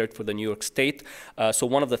particularly tailored for the New York State. So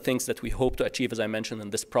one of the things that we hope to achieve, as I mentioned in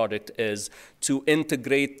this project, is to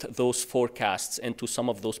integrate those forecasts into some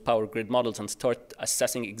of those power grid models and start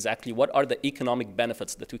assessing exactly what are the economic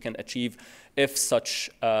benefits that we can achieve if such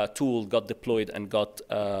a tool got deployed and got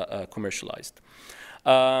commercialized.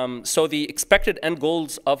 So the expected end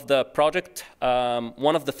goals of the project,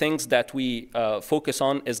 one of the things that we focus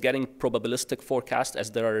on is getting probabilistic forecast, as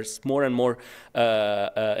there are more and more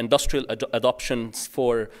industrial adoptions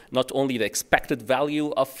for not only the expected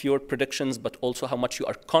value of your predictions, but also how much you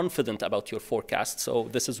are confident about your forecast. So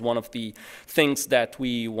this is one of the things that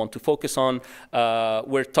we want to focus on.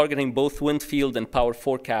 We're targeting both wind field and power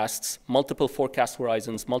forecasts, multiple forecast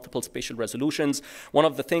horizons, multiple spatial resolutions. One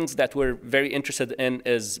of the things that we're very interested in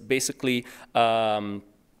is basically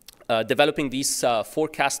developing these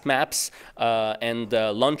forecast maps and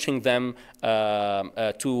launching them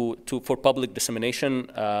for public dissemination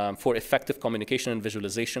for effective communication and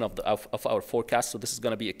visualization of our forecast. So this is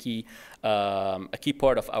going to be a key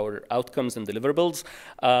part of our outcomes and deliverables.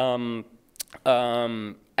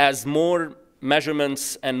 As more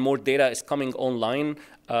measurements and more data is coming online,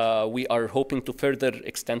 we are hoping to further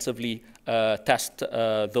extensively test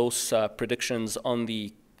those predictions on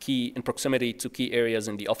the in proximity to key areas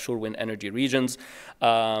in the offshore wind energy regions.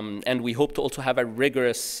 And we hope to also have a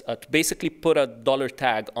rigorous, to basically put a dollar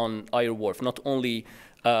tag on RE Wharf, not only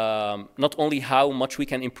how much we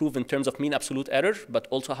can improve in terms of mean absolute error, but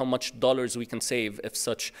also how much dollars we can save if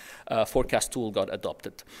such forecast tool got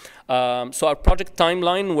adopted. So our project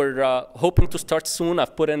timeline, we're hoping to start soon.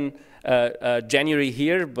 I've put in January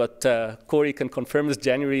here, but Corey can confirm if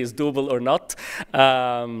January is doable or not.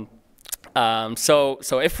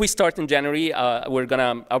 So if we start in January,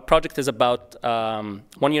 our project is about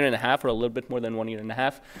 1.5 years, or a little bit more than 1.5 years.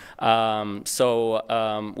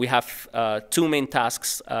 We have 2 main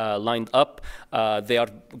tasks lined up. They are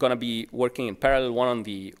going to be working in parallel, one on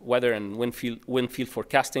the weather and wind field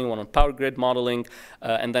forecasting, one on power grid modeling,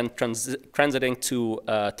 and then transiting to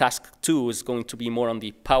task 2 is going to be more on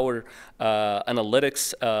the power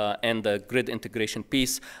analytics and the grid integration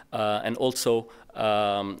piece, and also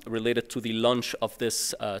related to the launch of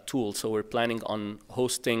this tool. So we're planning on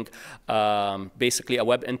hosting basically a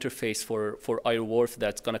web interface for RE Wharf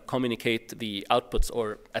that's going to communicate the outputs,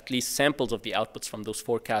 or at least samples of the outputs from those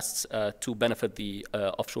forecasts to benefit the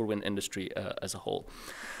offshore wind industry as a whole.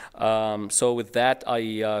 So with that,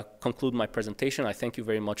 I conclude my presentation. I thank you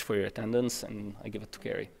very much for your attendance, and I give it to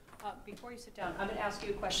Carrie. Before you sit down, I'm going to ask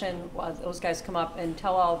you a question while those guys come up, and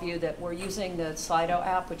tell all of you that we're using the Slido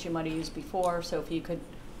app, which you might have used before, so if you could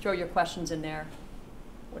throw your questions in there.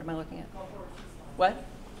 What am I looking at? What?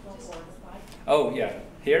 Oh, yeah.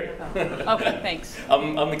 Here? Oh. Okay, thanks.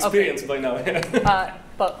 I'm experienced by now.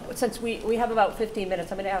 But since we have about 15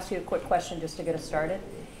 minutes, I'm going to ask you a quick question just to get us started.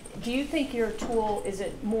 Do you think your tool, is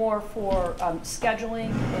it more for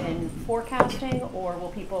scheduling and forecasting, or will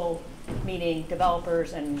people, meaning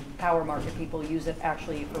developers and power market people, use it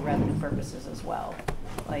actually for revenue purposes as well?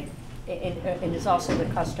 Like, and is also the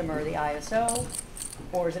customer the ISO,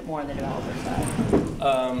 or is it more on the developer side?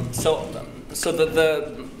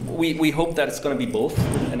 We hope that it's going to be both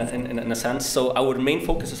in a sense. So our main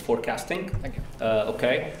focus is forecasting. Thank you.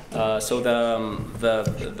 Okay. So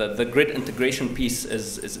the grid integration piece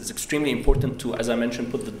is extremely important to, as I mentioned,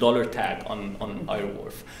 put the dollar tag on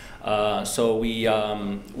IRWRF.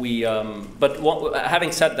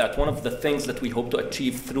 Having said that, one of the things that we hope to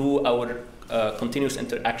achieve through our continuous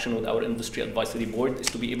interaction with our industry advisory board is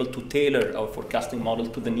to be able to tailor our forecasting model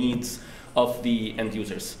to the needs of the end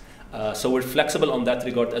users. So we're flexible on that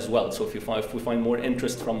regard as well. So if we find more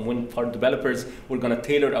interest from wind farm developers, we're going to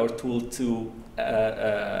tailor our tool to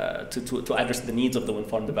address the needs of the wind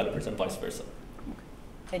farm developers and vice versa.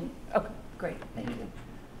 And okay, great, thank you.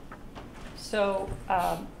 So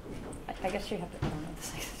I guess you have to. I don't know.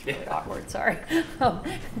 This is really awkward. Sorry.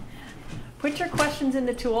 Put your questions in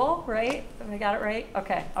the tool, right? Have I got it right?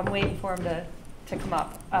 Okay, I'm waiting for them to come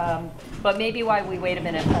up. But maybe while we wait a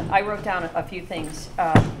minute, I wrote down a few things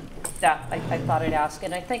that I thought I'd ask,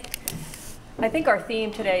 and I think our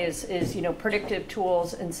theme today is predictive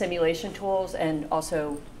tools and simulation tools, and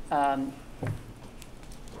also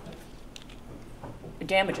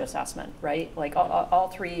damage assessment, right? Like all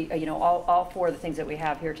three, all four of the things that we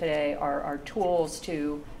have here today are tools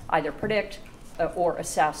to either predict or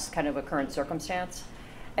assess kind of a current circumstance.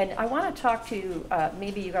 And I want to talk to you,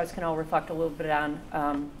 maybe you guys can all reflect a little bit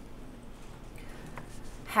on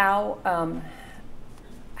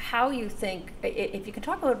how you think, if you can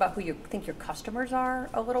talk a little about who you think your customers are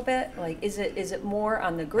a little bit, like is it more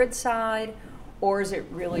on the grid side, or is it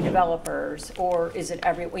really developers, or is it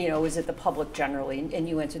is it the public generally? And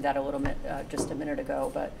you answered that a little bit just a minute ago,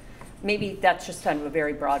 but maybe that's just kind of a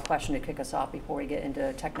very broad question to kick us off before we get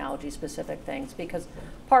into technology-specific things. Because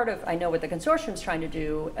part of, I know what the consortium is trying to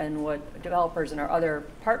do and what developers and our other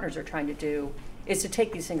partners are trying to do is to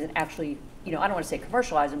take these things and actually, I don't want to say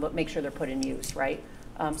commercialize them, but make sure they're put in use, right?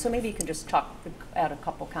 So maybe you can just add a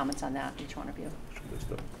couple comments on that, each one of you.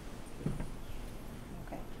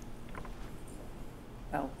 Okay.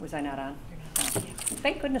 Oh, was I not on? Oh.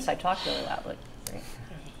 Thank goodness I talked really loudly. Great.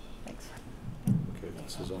 Thanks.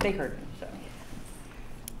 They heard me, so.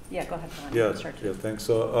 Yeah, go ahead, Vahan. Yeah, thanks.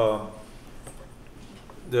 So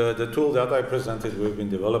the tool that I presented, we've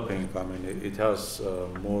been developing, I mean, it has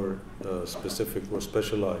more specific or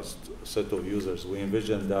specialized set of users. We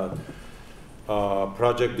envision that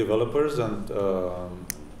project developers and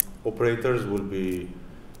operators will be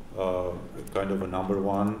kind of a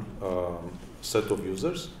 #1 set of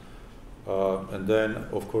users. And then,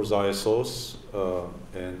 of course, ISOs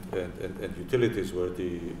and utilities where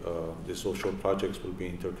these offshore projects will be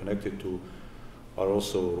interconnected to are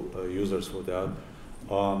also users for that.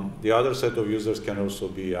 The other set of users can also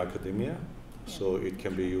be academia, so it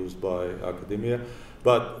can be used by academia,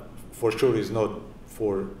 but for sure is not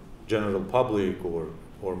for general public or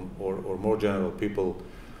more general people,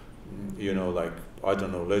 like, I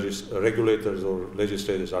don't know, regulators or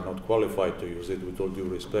legislators are not qualified to use it. With all due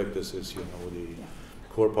respect, this is, the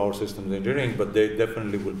core power systems engineering, but they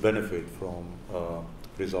definitely will benefit from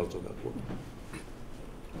results of that work.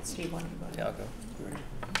 Steve, want to go ahead? Yeah, I'll go.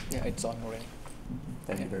 Yeah, it's on already.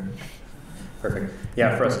 Thank you very much. Perfect.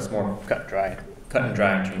 Yeah, for us, it's more cut and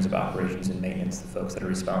dry in terms of operations and maintenance, the folks that are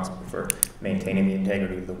responsible for maintaining the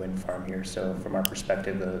integrity of the wind farm here. So from our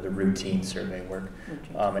perspective, the routine survey work,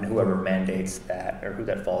 and whoever mandates that, or who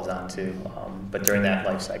that falls onto. But during that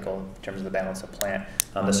life cycle, in terms of the balance of plant,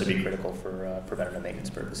 this would be critical for preventative maintenance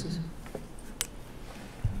purposes.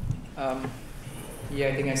 Yeah,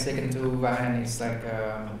 I think I second to Vahan. It's like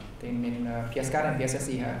PSCAD and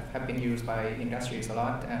PSSC have been used by industries a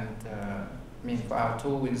lot, and for our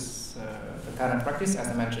tool is the current practice, as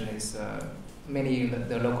I mentioned, is mainly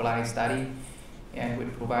the localized study, and we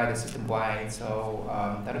provide a system-wide. So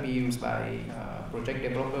that will be used by project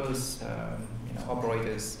developers,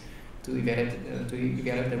 operators to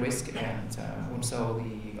evaluate the risk, and also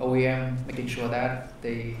the OEM, making sure that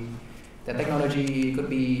the technology could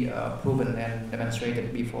be proven and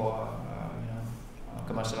demonstrated before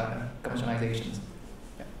commercializations.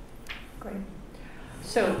 Yeah. Great.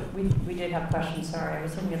 So we did have questions. Sorry, I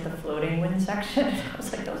was looking at the floating wind section. I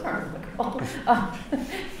was like, those aren't applicable.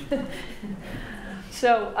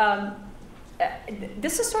 So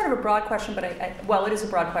this is sort of a broad question, but well, it is a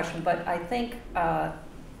broad question, but I think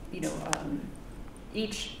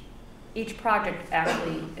each project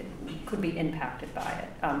actually could be impacted by it,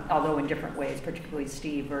 although in different ways, particularly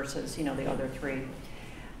Steve versus the other three.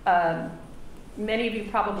 Many of you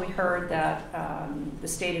probably heard that the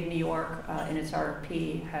state of New York in its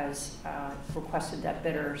RFP has requested that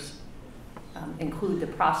bidders include the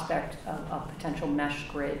prospect of a potential mesh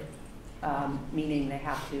grid, meaning they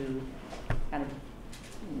have to kind of,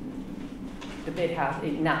 the bid has,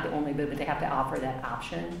 not the only bid, but they have to offer that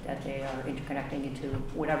option that they are interconnecting into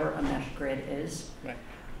whatever a mesh grid is. Right.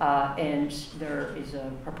 And there is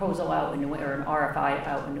a proposal out in or an RFI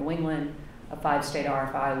out in New England, a 5-state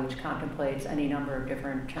RFI which contemplates any number of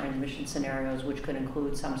different transmission scenarios, which could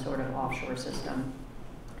include some sort of offshore system.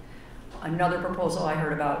 Another proposal I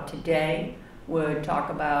heard about today would talk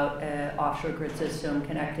about an offshore grid system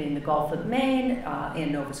connecting the Gulf of Maine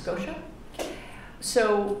and Nova Scotia.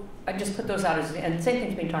 So I just put those out as, and the same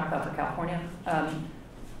thing's being talked about for California.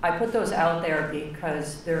 I put those out there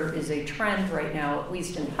because there is a trend right now, at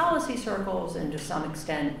least in policy circles and to some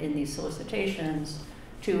extent in these solicitations,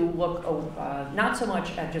 to look not so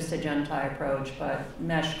much at just a GenTie approach, but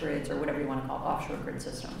mesh grids or whatever you want to call it, offshore grid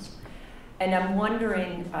systems. And I'm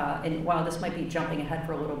wondering, and while this might be jumping ahead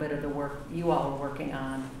for a little bit of the work you all are working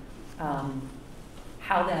on,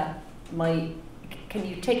 how that might, can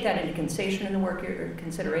you take that into consideration in the work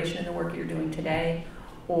you're doing today?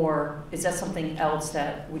 Or is that something else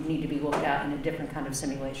that would need to be looked at in a different kind of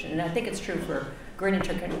simulation? And I think it's true for grid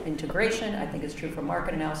integration. I think it's true for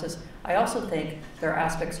market analysis. I also think there are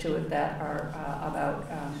aspects to it that are about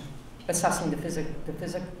assessing the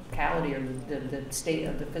physicality or the state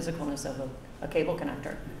of the physicalness of a cable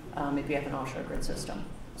connector if you have an offshore grid system.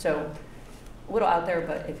 So a little out there,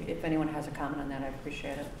 but if anyone has a comment on that, I'd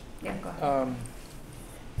appreciate it. Yeah, go ahead.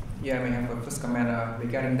 Yeah, I may have a first comment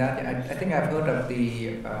regarding that. I think I've heard of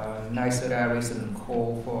the NYSERDA recent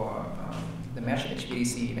call for the mesh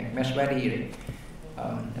HVDC, like mesh ready.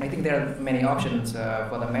 And I think there are many options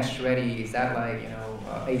for the mesh ready. Is that like,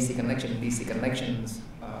 AC connection, DC connections?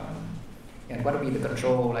 And what would be the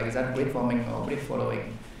control? Like, is that grid forming or grid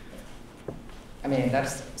following? I mean,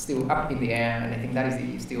 that's still up in the air, and I think that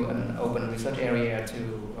is still an open research area to,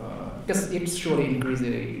 because it surely increases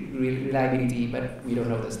the reliability, but we don't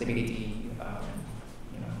know the stability,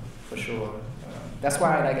 for sure. That's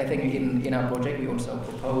why, like, I think in our project we also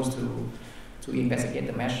propose to investigate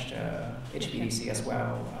the mesh HVDC as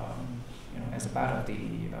well, as a part of the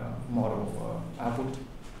model output.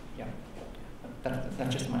 Yeah,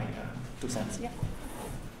 that's just my 2 cents. Yeah.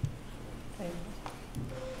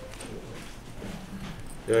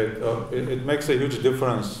 Yeah, it makes a huge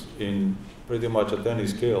difference in pretty much at any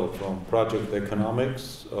scale, from project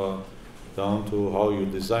economics down to how you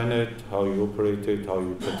design it, how you operate it, how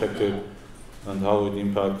you protect it, and how it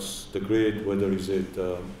impacts the grid, whether is it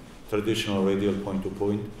traditional radial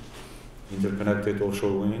point-to-point, interconnected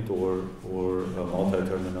offshore wind, or a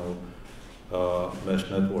multi-terminal mesh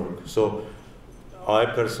network. So I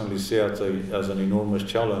personally see it as an enormous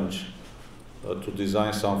challenge to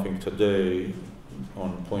design something today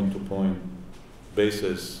on point-to-point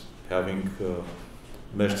basis, having a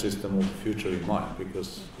mesh system of the future in mind,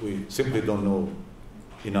 because we simply don't know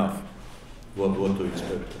enough what to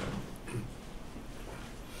expect.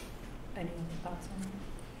 Any thoughts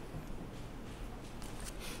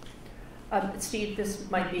on that? Steve, this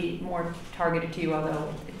might be more targeted to you,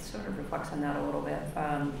 although it sort of reflects on that a little bit.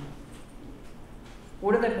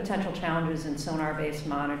 What are the potential challenges in sonar-based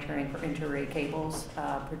monitoring for inter-array cables,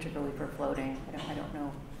 particularly for floating? I don't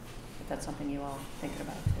know if that's something you all thinking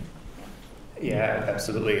about too. Yeah,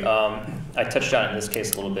 absolutely. I touched on it in this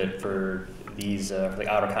case a little bit for these, for the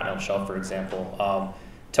Outer Continental Shelf, for example.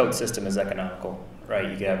 Towed system is economical, right?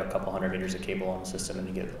 You can have a couple hundred meters of cable on the system and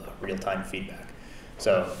you get real-time feedback.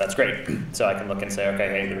 So that's great. So I can look and say, okay,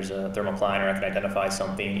 hey, there's a thermocline, or I can identify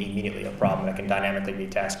something immediately, a problem, and I can dynamically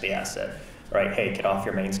retask the asset. Right, hey, get off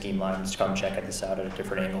your main scheme line, just come check this out at a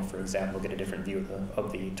different angle, for example, get a different view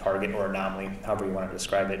of the target or anomaly, however you want to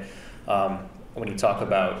describe it. When you talk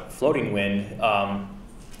about floating wind,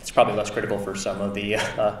 it's probably less critical for some of the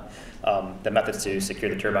methods to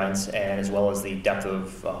secure the turbines, and as well as the depth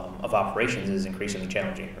of operations is increasingly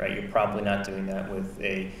challenging, right? You're probably not doing that with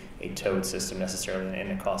a towed system necessarily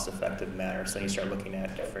in a cost-effective manner. So you start looking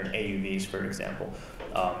at different AUVs, for example,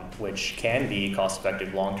 which can be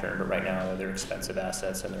cost-effective long-term, but right now they're expensive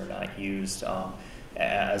assets and they're not used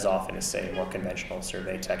as often as, say, more conventional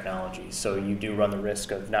survey technology. So you do run the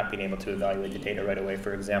risk of not being able to evaluate the data right away.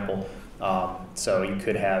 For example, So you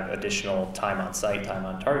could have additional time on site, time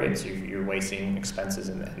on target, so you're wasting expenses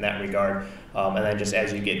in that regard. And then just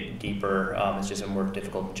as you get deeper, it's just a more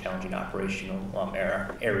difficult and challenging operational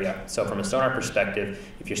area. So from a sonar perspective,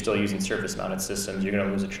 if you're still using surface-mounted systems, you're going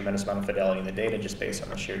to lose a tremendous amount of fidelity in the data just based on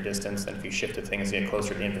the sheer distance. And if you shift the things and get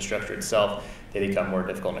closer to the infrastructure itself, they become more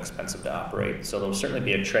difficult and expensive to operate. So there'll certainly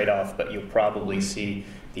be a trade-off, but you'll probably see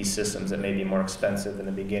these systems that may be more expensive in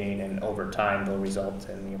the beginning, and over time they'll result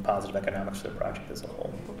in positive economics for the project as a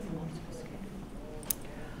whole.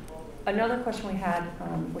 Another question we had,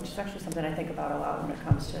 which is actually something I think about a lot when it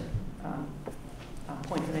comes to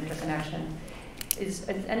points of interconnection, is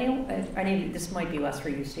this might be less for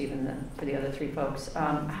you, Stephen, than for the other three folks.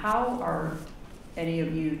 How are any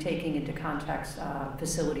of you taking into context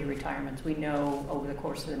facility retirements? We know over the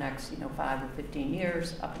course of the next 5 or 15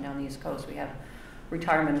 years, up and down the East Coast, we have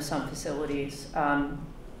retirement of some facilities.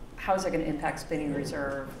 How is that going to impact spinning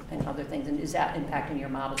reserve and other things? And is that impacting your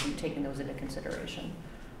models? Are you taking those into consideration?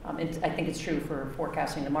 I think it's true for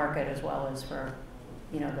forecasting the market as well as for,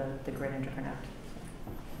 the grid interconnect.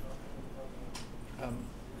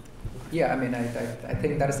 Yeah, I mean, I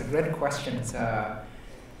think that is a great question.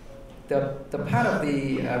 The part of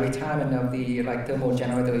the retirement of the thermal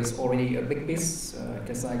generator is already a big piece,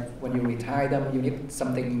 because when you retire them, you need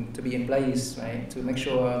something to be in place, right, to make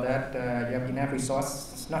sure that you have enough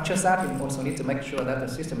resource. Not just that, you also need to make sure that the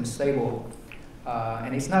system is stable,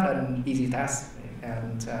 and it's not an easy task.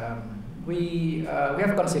 And we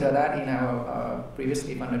have considered that in our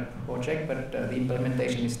previously funded project, but the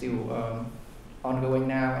implementation is still ongoing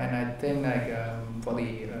now, and I think for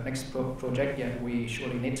the next project, yeah, we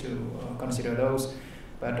surely need to consider those.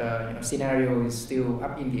 But scenario is still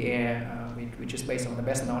up in the air, which is based on the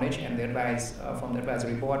best knowledge and the advice from the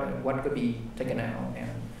advisory board, what could be taken out and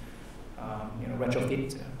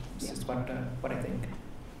retrofit. This is what I think.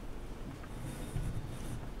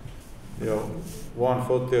 One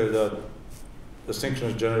thought there that the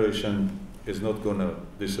synchronous generation is not going to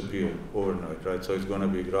disappear overnight, right? So it's going to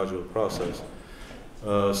be a gradual process.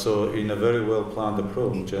 So in a very well-planned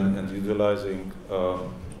approach and utilizing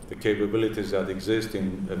the capabilities that exist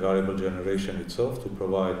in a variable generation itself to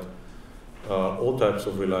provide all types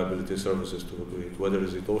of reliability services to the grid, whether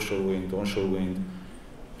it's offshore wind, onshore wind,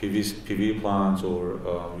 PV plants, or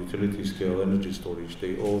utility-scale energy storage,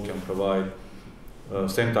 they all can provide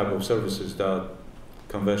same type of services that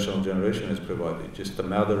conventional generation is provided. Just a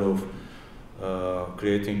matter of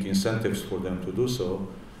creating incentives for them to do so.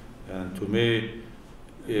 And to me,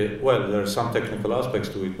 well, there are some technical aspects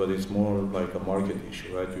to it, but it's more like a market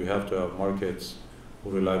issue, right? You have to have markets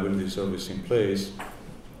for reliability service in place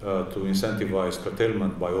to incentivize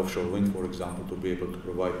curtailment by offshore wind, for example, to be able to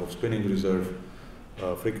provide both spinning reserve,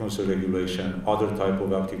 frequency regulation, other type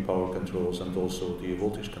of active power controls, and also the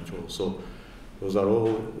voltage control. So those are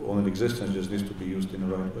all in existence, just needs to be used in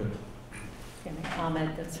the right way. Can I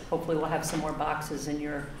comment? That's hopefully we'll have some more boxes in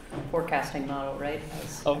your forecasting model, right?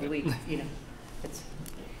 As we, it's.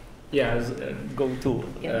 Yeah, I was going to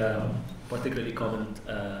particularly comment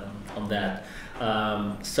on that.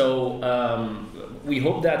 We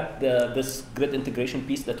hope that this grid integration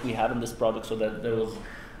piece that we have in this project, so that there was,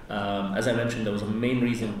 as I mentioned, there was a main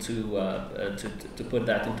reason to put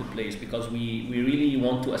that into place, because we really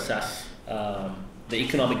want to assess the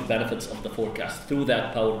economic benefits of the forecast through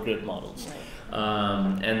that power grid models. Right.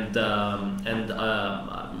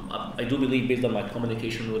 I do believe, based on my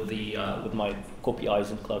communication with my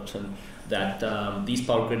co-PIs in Clarkson, that these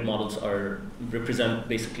power grid models represent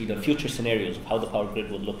basically the future scenarios of how the power grid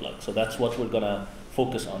would look like. So that's what we're going to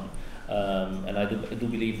focus on. And I do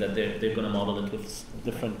believe that they're going to model it with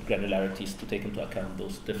different granularities to take into account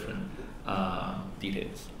those different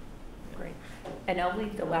details. Great. And I'll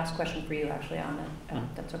leave the last question for you, actually, on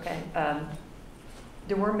that. That's okay.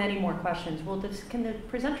 There were many more questions. Can the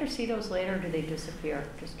presenters see those later, or do they disappear?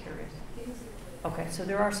 Just curious. Okay, so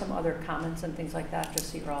there are some other comments and things like that, just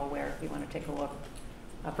so you're all aware if you want to take a look.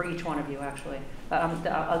 For each one of you, actually.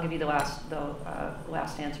 I'll give you the last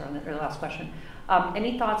answer on the last question.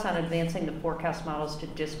 Any thoughts on advancing the forecast models to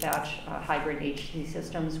dispatch hybrid HVDC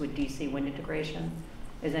systems with DC wind integration?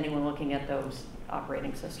 Is anyone looking at those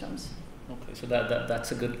operating systems? Okay, so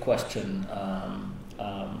that's a good question.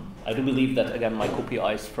 I do believe that, again, my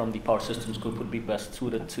co-PIs from the Power Systems Group would be best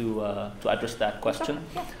suited to address that question.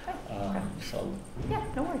 Okay. Yeah, so. Yeah,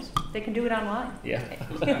 no worries. They can do it online. Yeah.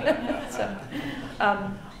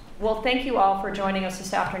 Well, thank you all for joining us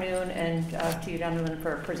this afternoon, and to you, Donovan,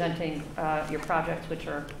 for presenting your projects, which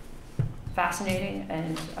are fascinating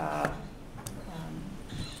and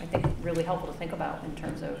I think really helpful to think about in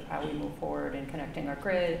terms of how we move forward in connecting our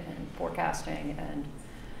grid and forecasting and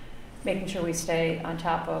making sure we stay on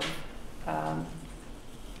top of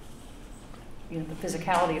you know, the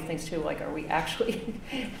physicality of things too, like are we actually,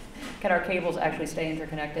 can our cables actually stay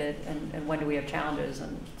interconnected, and when do we have challenges?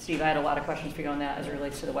 And Steve, I had a lot of questions for you on that as it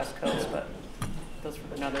relates to the West Coast, but those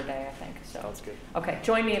for another day, I think. So. Sounds good. Okay,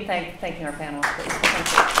 join me in thanking our panelists, please.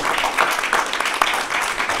 Thank you.